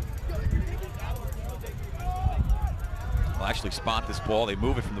 They'll actually spot this ball. They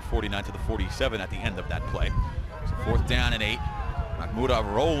move it from the 49 to the 47 at the end of that play. So 4th down and 8.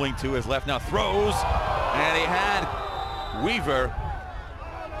 Mahmoudov rolling to his left now, throws, and he had Weaver.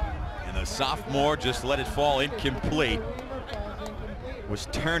 And the sophomore just let it fall incomplete. Was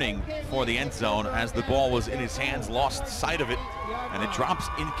turning for the end zone as the ball was in his hands, lost sight of it, and it drops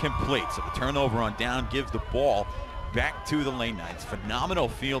incomplete. So the turnover on down gives the ball back to the Lane Knights. Phenomenal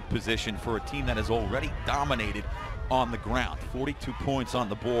field position for a team that has already dominated on the ground. 42 points on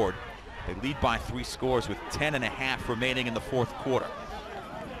the board. They lead by 3 scores with 10.5 remaining in the fourth quarter.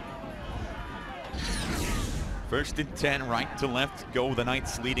 1st and 10, right to left, go the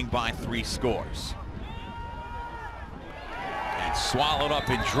Knights leading by 3 scores. And swallowed up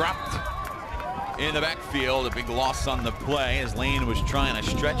and dropped in the backfield. A big loss on the play as Lane was trying to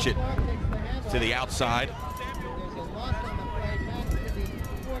stretch it to the outside.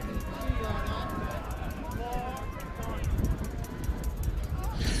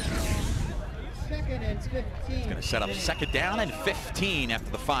 It's going to set up 2nd down and 15 after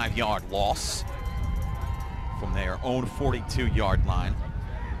the 5-yard loss from their own 42-yard line.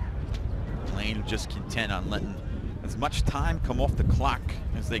 Lane just content on letting as much time come off the clock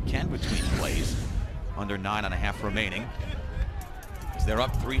as they can between plays. Under 9.5 remaining. As they're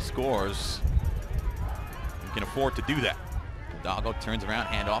up 3 scores, you can afford to do that. Hidalgo turns around,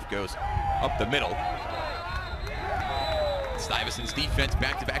 handoff goes up the middle. Stuyvesant's defense,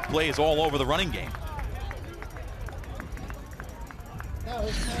 back-to-back plays all over the running game. That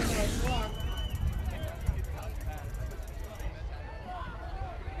was time on the clock.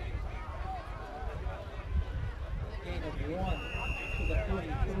 Gain of 1 to the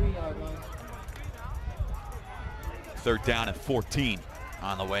 43-yard line. 3rd down and 14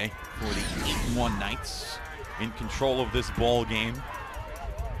 on the way for the 8-1 Knights, in control of this ball game.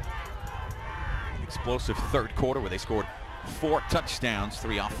 An explosive third quarter where they scored 4 touchdowns,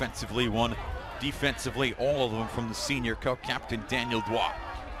 3 offensively, 1 defensively, all of them from the senior co-captain Daniel Duas.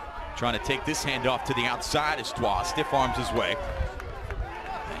 Trying to take this handoff to the outside as Duas stiff arms his way.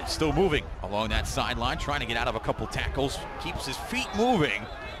 And still moving along that sideline, trying to get out of a couple tackles. Keeps his feet moving.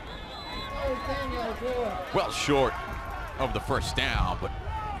 Well short of the first down, but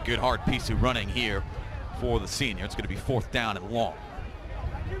a good hard piece of running here for the senior. It's going to be 4th down and long.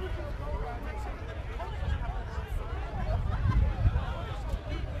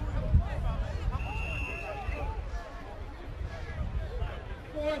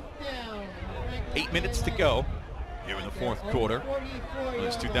 Down. 8 minutes to go here in the fourth quarter of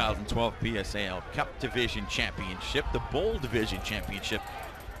this 2012 PSAL Cup Division Championship. The Bowl Division Championship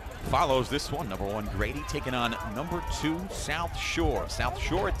follows this one. Number 1 Grady taking on number 2 South Shore. South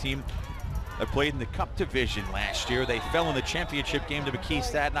Shore, a team that played in the Cup Division last year. They fell in the championship game to McKee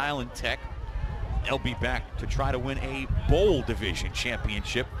Staten Island Tech. They'll be back to try to win a Bowl Division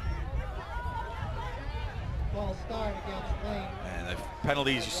Championship. Ball start against Lane. And the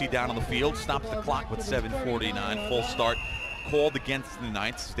penalties you see down on the field stops the clock with 7:49. Full start called against the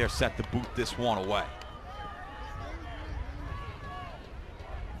Knights. They're set to boot this one away.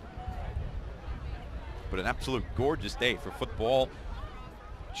 But an absolute gorgeous day for football.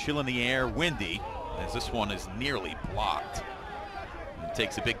 Chill in the air, windy, as this one is nearly blocked. It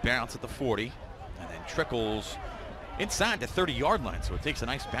takes a big bounce at the 40 and then trickles inside the 30-yard line. So it takes a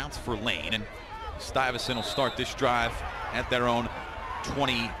nice bounce for Lane, and Stuyvesant will start this drive at their own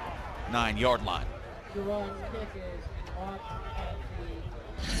 29-yard line. Gerard's kick is marked at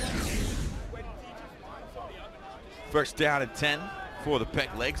the... First down and 10 for the Peg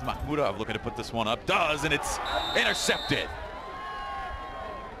Legs. Mahmudov looking to put this one up. Does, and it's intercepted.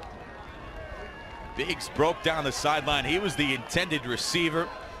 Biggs broke down the sideline. He was the intended receiver.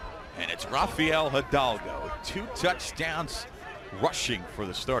 And it's Rafael Hidalgo. 2 touchdowns rushing for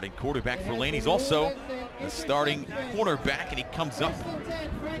the starting quarterback for Lane. He's also the starting cornerback, and he comes up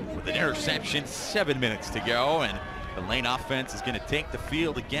with an interception. 7 minutes to go, and the Lane offense is going to take the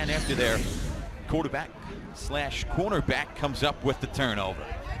field again after their quarterback slash cornerback comes up with the turnover.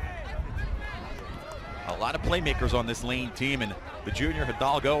 A lot of playmakers on this Lane team, and the junior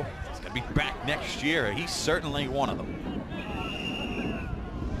Hidalgo is going to be back next year. He's certainly one of them.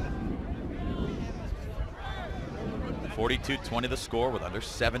 42-20 the score with under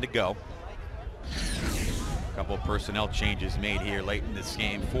 7 to go. A couple of personnel changes made here late in this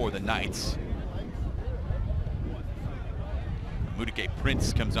game for the Knights. Mudike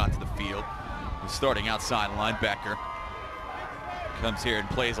Prince comes onto the field. The starting outside linebacker comes here and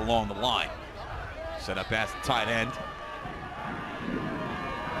plays along the line. Set up as the tight end.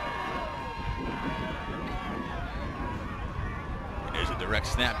 And there's a direct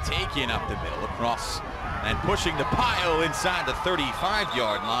snap taken up the middle across and pushing the pile inside the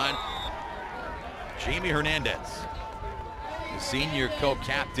 35-yard line. Jamie Hernandez, the senior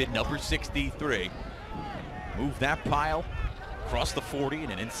co-captain, number 63, moved that pile across the 40 and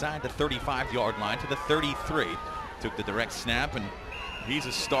then inside the 35-yard line to the 33. Took the direct snap, and he's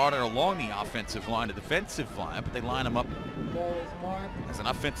a starter along the offensive line, the defensive line, but they line him up as an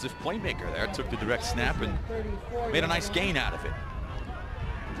offensive playmaker there. Took the direct snap and made a nice gain out of it.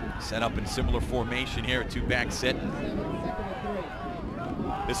 Set up in similar formation here, a 2-back set.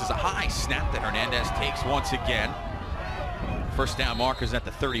 This is a high snap that Hernandez takes once again. First down markers at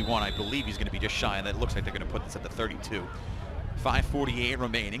the 31. I believe he's going to be just shy, and it looks like they're going to put this at the 32. 5:48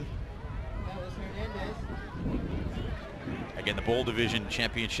 remaining. Again, the Bowl Division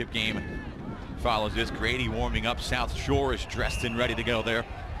Championship game follows this. Grady warming up. South Shore is dressed and ready to go there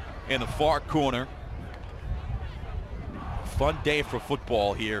in the far corner. Fun day for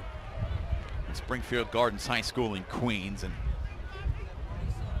football here at Springfield Gardens High School in Queens, and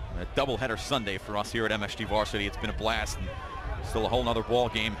a doubleheader Sunday for us here at MSG Varsity. It's been a blast, and still a whole nother ball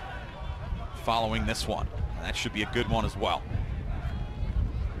game following this one. And that should be a good one as well.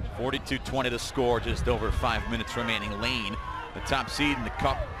 42-20 to score, just over 5 minutes remaining. Lane, the top seed in the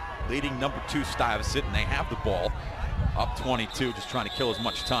cup, leading number 2 Stuyvesant, and they have the ball up 22, just trying to kill as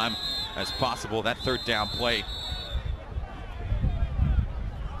much time as possible. That third down play,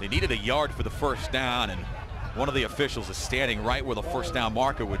 they needed a yard for the first down, and one of the officials is standing right where the first down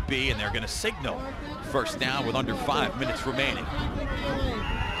marker would be, and they're going to signal first down with under 5 minutes remaining.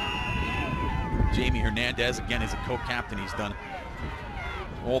 Jamie Hernandez, again, is a co-captain. He's done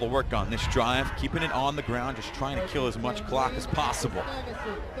all the work on this drive, keeping it on the ground, just trying to kill as much clock as possible.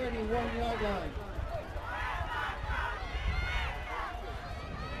 31-yard line.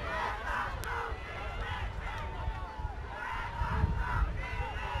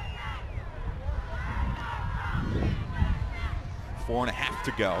 Four and a half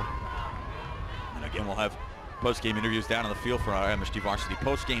to go. And again, we'll have post-game interviews down on the field for our MSG Varsity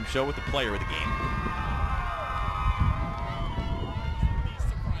post-game show with the player of the game.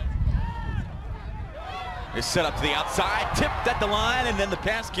 It's set up to the outside, tipped at the line, and then the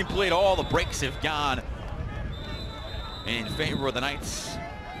pass complete. All the brakes have gone in favor of the Knights.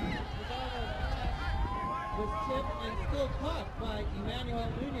 Was tipped and still caught by Emmanuel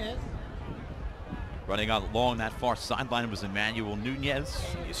Nunez. Running out along that far sideline was Emmanuel Nunez.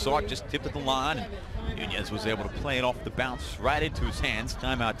 You saw it just tipped at the line, and Nunez was able to play it off the bounce right into his hands.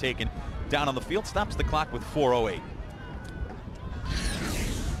 Timeout taken down on the field, stops the clock with 4:08.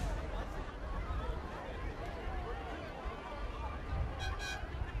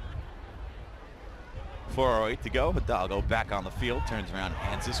 .408 to go. Hidalgo back on the field, turns around,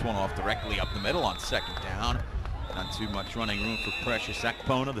 hands this one off directly up the middle on second down. Not too much running room for Precious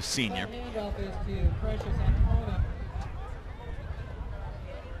Akpona, the senior. Handoff is to Precious Akpona.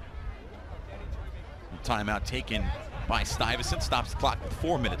 Timeout taken by Stuyvesant, stops the clock with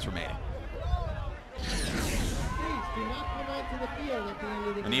 4 minutes remaining. Please do not come onto the field at the end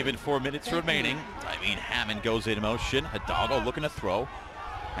of the And game. even 4 minutes remaining. Hammond goes in motion. Hidalgo looking to throw.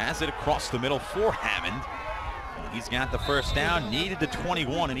 Has it across the middle for Hammond. He's got the first down, needed the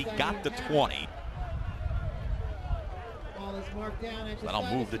 21, and he got the 20. Ball is marked down at the That'll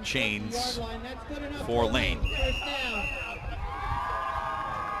move the Stuyvesant chains 50-yard line. That's good enough for Lane. First down.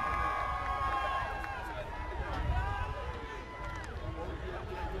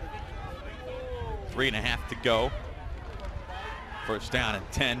 3.5 to go. First down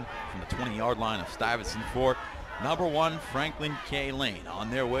and 10 from the 20-yard line of Stuyvesant for number 1 Franklin K. Lane. On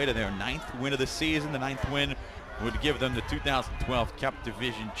their way to their 9th win of the season. The 9th win would give them the 2012 Cup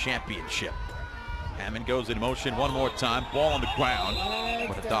Division Championship. Hammond goes in motion one more time. Ball on the ground,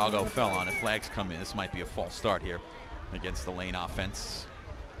 but a doggo fell on it. Flags come in. This might be a false start here against the Lane offense.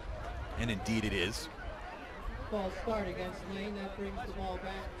 And indeed it is. False start against Lane. That brings the ball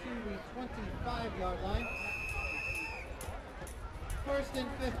back to the 25-yard line. First and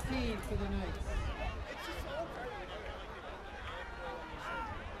 15 for the Knights.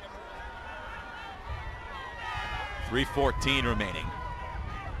 .3:14 remaining.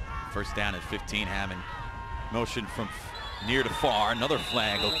 First down at 15. Hammond motion from near to far. Another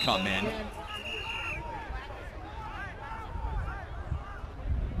flag will come in.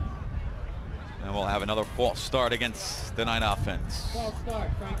 And we'll have another false start against the Knight offense. False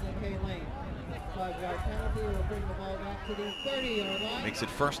start, Franklin K. Lane. 5-yard penalty will bring the ball back to the 30-yard line. Makes it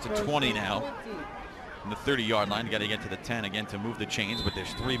first and 20 now. From the 30-yard line, you got to get to the 10 again to move the chains, but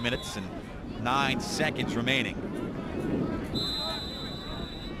there's 3 minutes and 9 seconds remaining.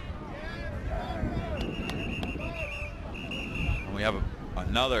 And we have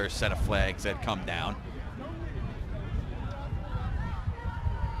another set of flags that come down.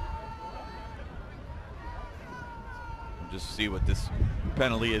 We'll just see what this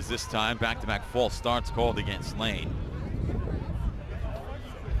penalty is this time. Back-to-back false starts called against Lane.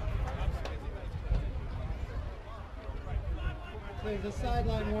 There's a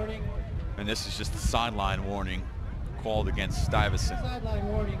sideline warning. And this is just a sideline warning called against Stuyvesant. Sideline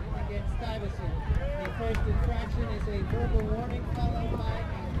warning against Stuyvesant. The first infraction is a verbal warning followed by a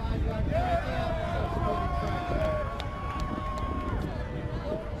 5-yard penalty on the subsequent infraction.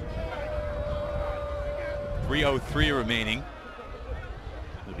 3:03 remaining.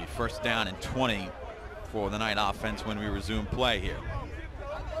 It'll be first down and 20 for the Knight offense when we resume play here.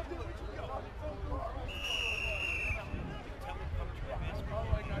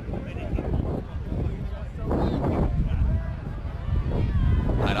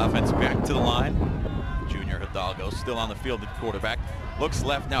 Knight offense back to the line. Junior Hidalgo still on the field at quarterback. Looks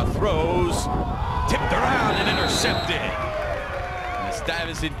left, now throws. Tipped around and intercepted. And the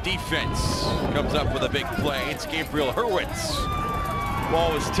Stuyvesant defense comes up with a big play. It's Gabriel Hurwitz.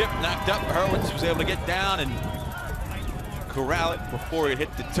 Ball was tipped, knocked up. Hurwitz was able to get down and corral it before it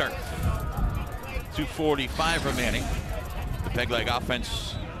hit the turf. 2:45 remaining. The Peg Leg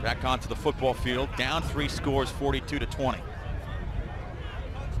offense back onto the football field. Down 3 scores, 42-20.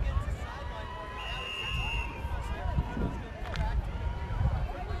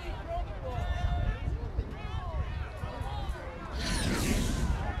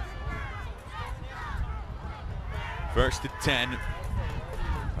 First and 10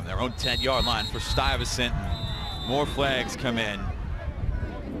 from their own 10-yard line for Stuyvesant. More flags come in.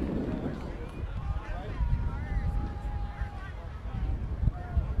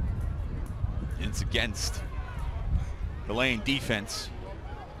 It's against the Lane defense.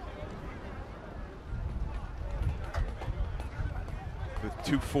 With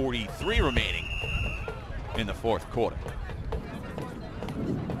 2:43 remaining in the 4th quarter.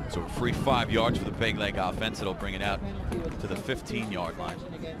 So a free 5 yards for the Peg Leg offense. It'll bring it out to the 15-yard line.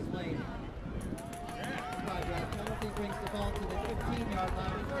 5-yard penalty brings the ball to the 15-yard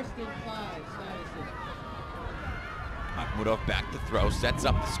line. First and 5, Stuyvesant. Makhmudov back to throw, sets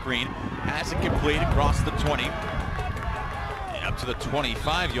up the screen, has it complete across the 20. And up to the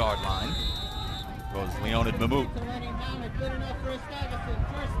 25-yard line goes Leonid Mahmoud. Good enough for Stuyvesant.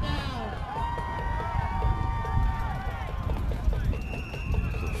 First down.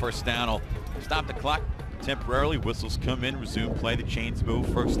 First down will stop the clock temporarily. Whistles come in, resume play. The chains move.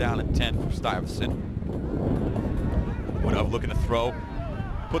 First down and 10 for Stuyvesant. Woodhull looking to throw.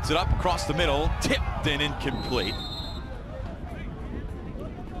 Puts it up across the middle. Tipped and incomplete.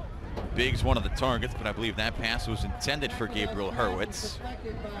 Biggs one of the targets, but I believe that pass was intended for Gabriel Hurwitz.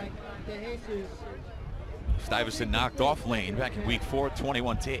 Stuyvesant knocked off Lane back in week 4,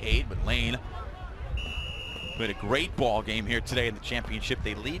 21-8, but Lane played a great ball game here today in the championship.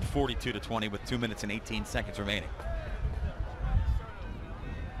 They lead 42-20 with 2 minutes and 18 seconds remaining.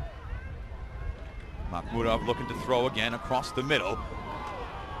 Makhmudov looking to throw again across the middle.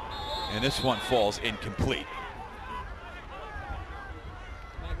 And this one falls incomplete.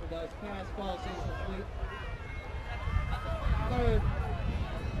 Makhmudov's pass falls incomplete. Third.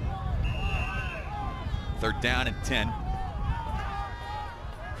 Third down and 10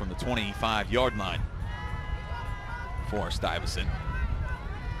 from the 25-yard line for Stuyvesant.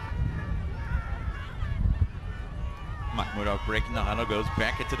 Makhmudov breaking the huddle, goes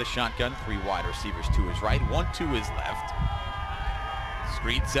back into the shotgun. 3 wide receivers to his right, 1 to his left.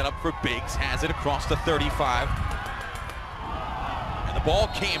 Screen set up for Biggs, has it across the 35. And the ball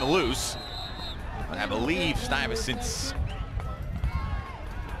came loose. But I believe Stuyvesant's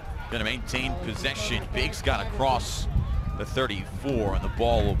going to maintain possession. Biggs got across the 34, and the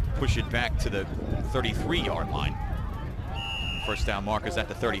ball will push it back to the 33-yard line. First down markers at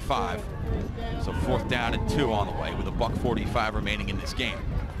the 35. So 4th down and 2 on the way with $1:45 remaining in this game.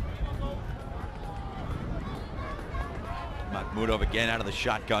 Makhmudov again out of the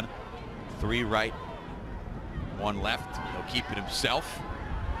shotgun. 3 right, 1 left. He'll keep it himself.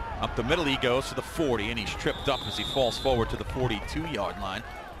 Up the middle he goes to the 40, and he's tripped up as he falls forward to the 42-yard line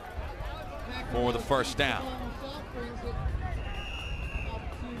for the first down.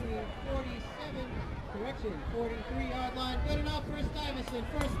 43-yard line, good enough for Stuyvesant,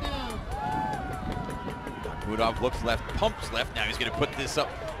 first down. Makhmudov looks left, pumps left. Now he's going to put this up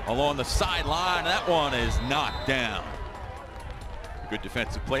along the sideline. That one is knocked down. Good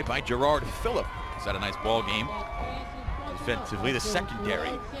defensive play by Gerard Phillip. He's had a nice ball game. Defensively, the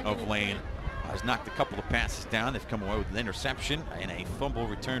secondary of Lane has knocked a couple of passes down. They've come away with an interception and a fumble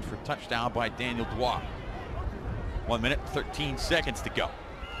return for touchdown by Daniel Dubois. 1 minute, 13 seconds to go.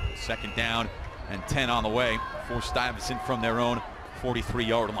 2nd down and 10 on the way for Stuyvesant from their own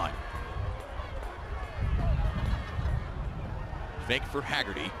 43-yard line. Fake for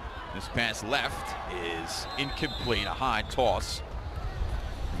Haggerty. This pass left is incomplete, a high toss.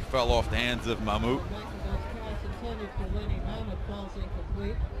 He fell off the hands of Mahmoud. Intended for Lenny Mahmoud, falls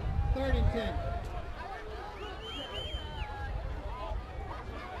incomplete. 3rd and 10.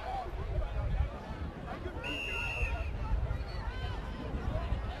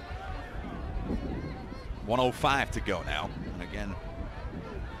 $1:05 to go now. And again,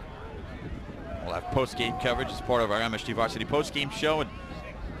 we'll have post-game coverage as part of our MSG Varsity post-game show, and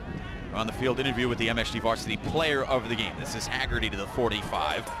on the field interview with the MSG Varsity player of the game. This is Haggerty to the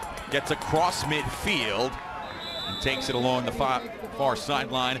 45. Gets across midfield and takes it along the far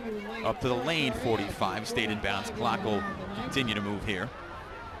sideline up to the Lane 45. Stayed in bounds. Clock will continue to move here.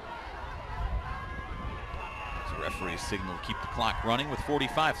 So referee's signal to keep the clock running with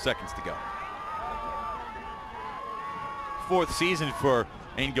 45 seconds to go. 4th season for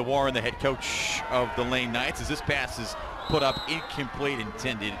Ain Gawaran, the head coach of the Lane Knights, as this pass is put up incomplete,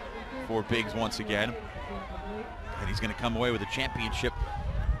 intended for Biggs once again. And he's going to come away with a championship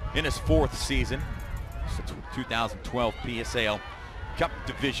in his 4th season. It's the 2012 PSAL Cup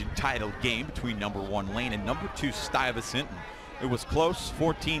Division title game between number 1 Lane and number 2 Stuyvesant. It was close,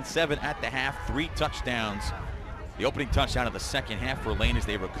 14-7 at the half, 3 touchdowns. The opening touchdown of the second half for Lane as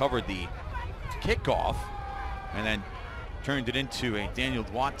they recovered the kickoff and then turned it into a Daniel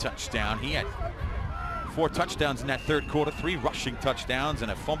Dubois touchdown. He had 4 touchdowns in that 3rd quarter, 3 rushing touchdowns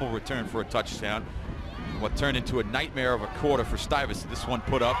and a fumble return for a touchdown. What turned into a nightmare of a quarter for Stuyvesant. This one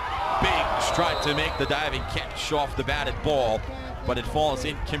put up. Biggs tried to make the diving catch off the batted ball, but it falls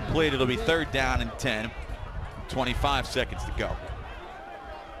incomplete. It'll be 3rd down and 10. 25 seconds to go.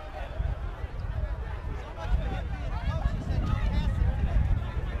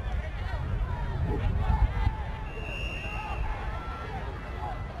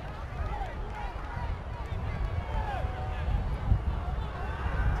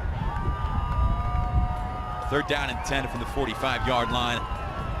 Third down and 10 from the 45-yard line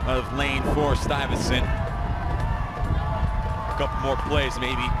of Lane for Stuyvesant. A couple more plays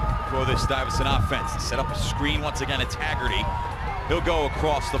maybe for this Stuyvesant offense. Set up a screen once again. It's Haggerty. He'll go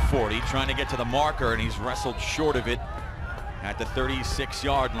across the 40, trying to get to the marker, and he's wrestled short of it at the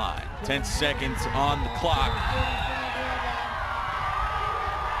 36-yard line. 10 seconds on the clock.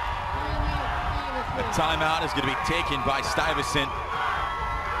 The timeout is going to be taken by Stuyvesant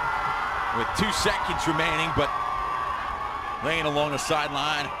with 2 seconds remaining, but Lane along the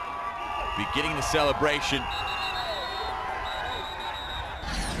sideline, beginning the celebration.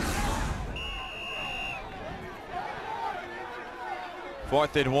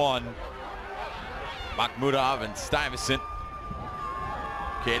 Fourth and 1. Makhmudov and Stuyvesant.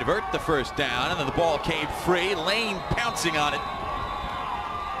 Okay, divert the first down, and then the ball came free. Lane pouncing on it.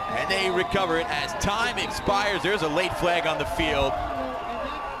 And they recover it as time expires. There's a late flag on the field.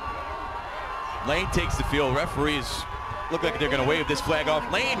 Lane takes the field. Referees look like they're going to wave this flag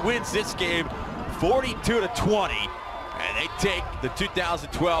off. Lane wins this game 42-20, and they take the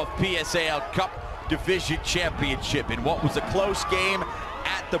 2012 PSAL Cup Division Championship in what was a close game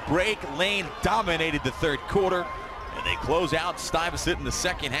at the break. Lane dominated the 3rd quarter, and they close out Stuyvesant in the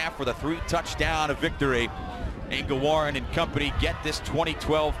second half with a 3-touchdown victory. Ain Gawaran and company get this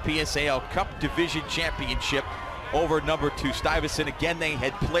 2012 PSAL Cup Division Championship over number 2 Stuyvesant. Again, they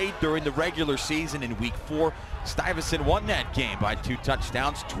had played during the regular season in week 4. Stuyvesant won that game by 2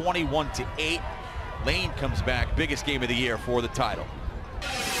 touchdowns, 21-8. Lane comes back, biggest game of the year for the title.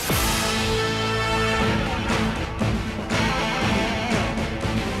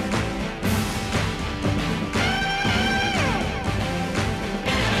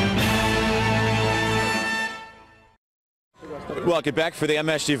 Welcome back for the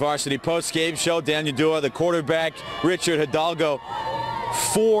MSG Varsity post-game show. Daniel Dua, the quarterback. Richard Hidalgo,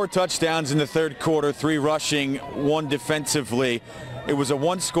 4 touchdowns in the third quarter, 3 rushing, 1 defensively. It was a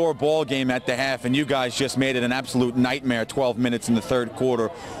 1-score ball game at the half, and you guys just made it an absolute nightmare 12 minutes in the third quarter.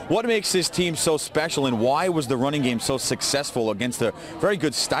 What makes this team so special, and why was the running game so successful against a very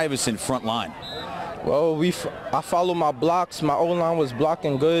good Stuyvesant front line? Well, I followed my blocks. My O-line was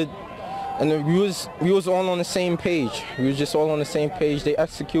blocking good. And we was all on the same page. We was just all on the same page. They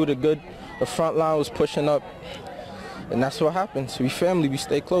executed good. The front line was pushing up. And that's what happens. We family, we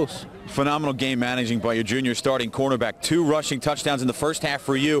stay close. Phenomenal game managing by your junior starting cornerback. 2 rushing touchdowns in the first half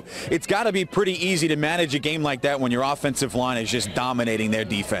for you. It's got to be pretty easy to manage a game like that when your offensive line is just dominating their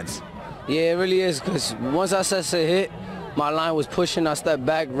defense. Yeah, it really is, because once I set a hit, my line was pushing. I stepped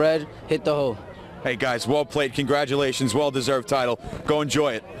back, read, hit the hole. Hey, guys, well played. Congratulations. Well-deserved title. Go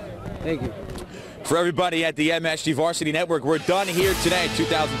enjoy it. Thank you. For everybody at the MSG Varsity Network, we're done here today.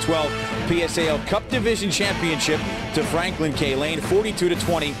 2012 PSAL Cup Division Championship to Franklin K. Lane,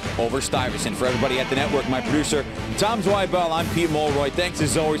 42-20 over Stuyvesant. For everybody at the network, my producer, Tom Zweibel, I'm Pete Mulroy. Thanks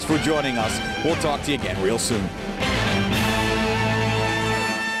as always for joining us. We'll talk to you again real soon.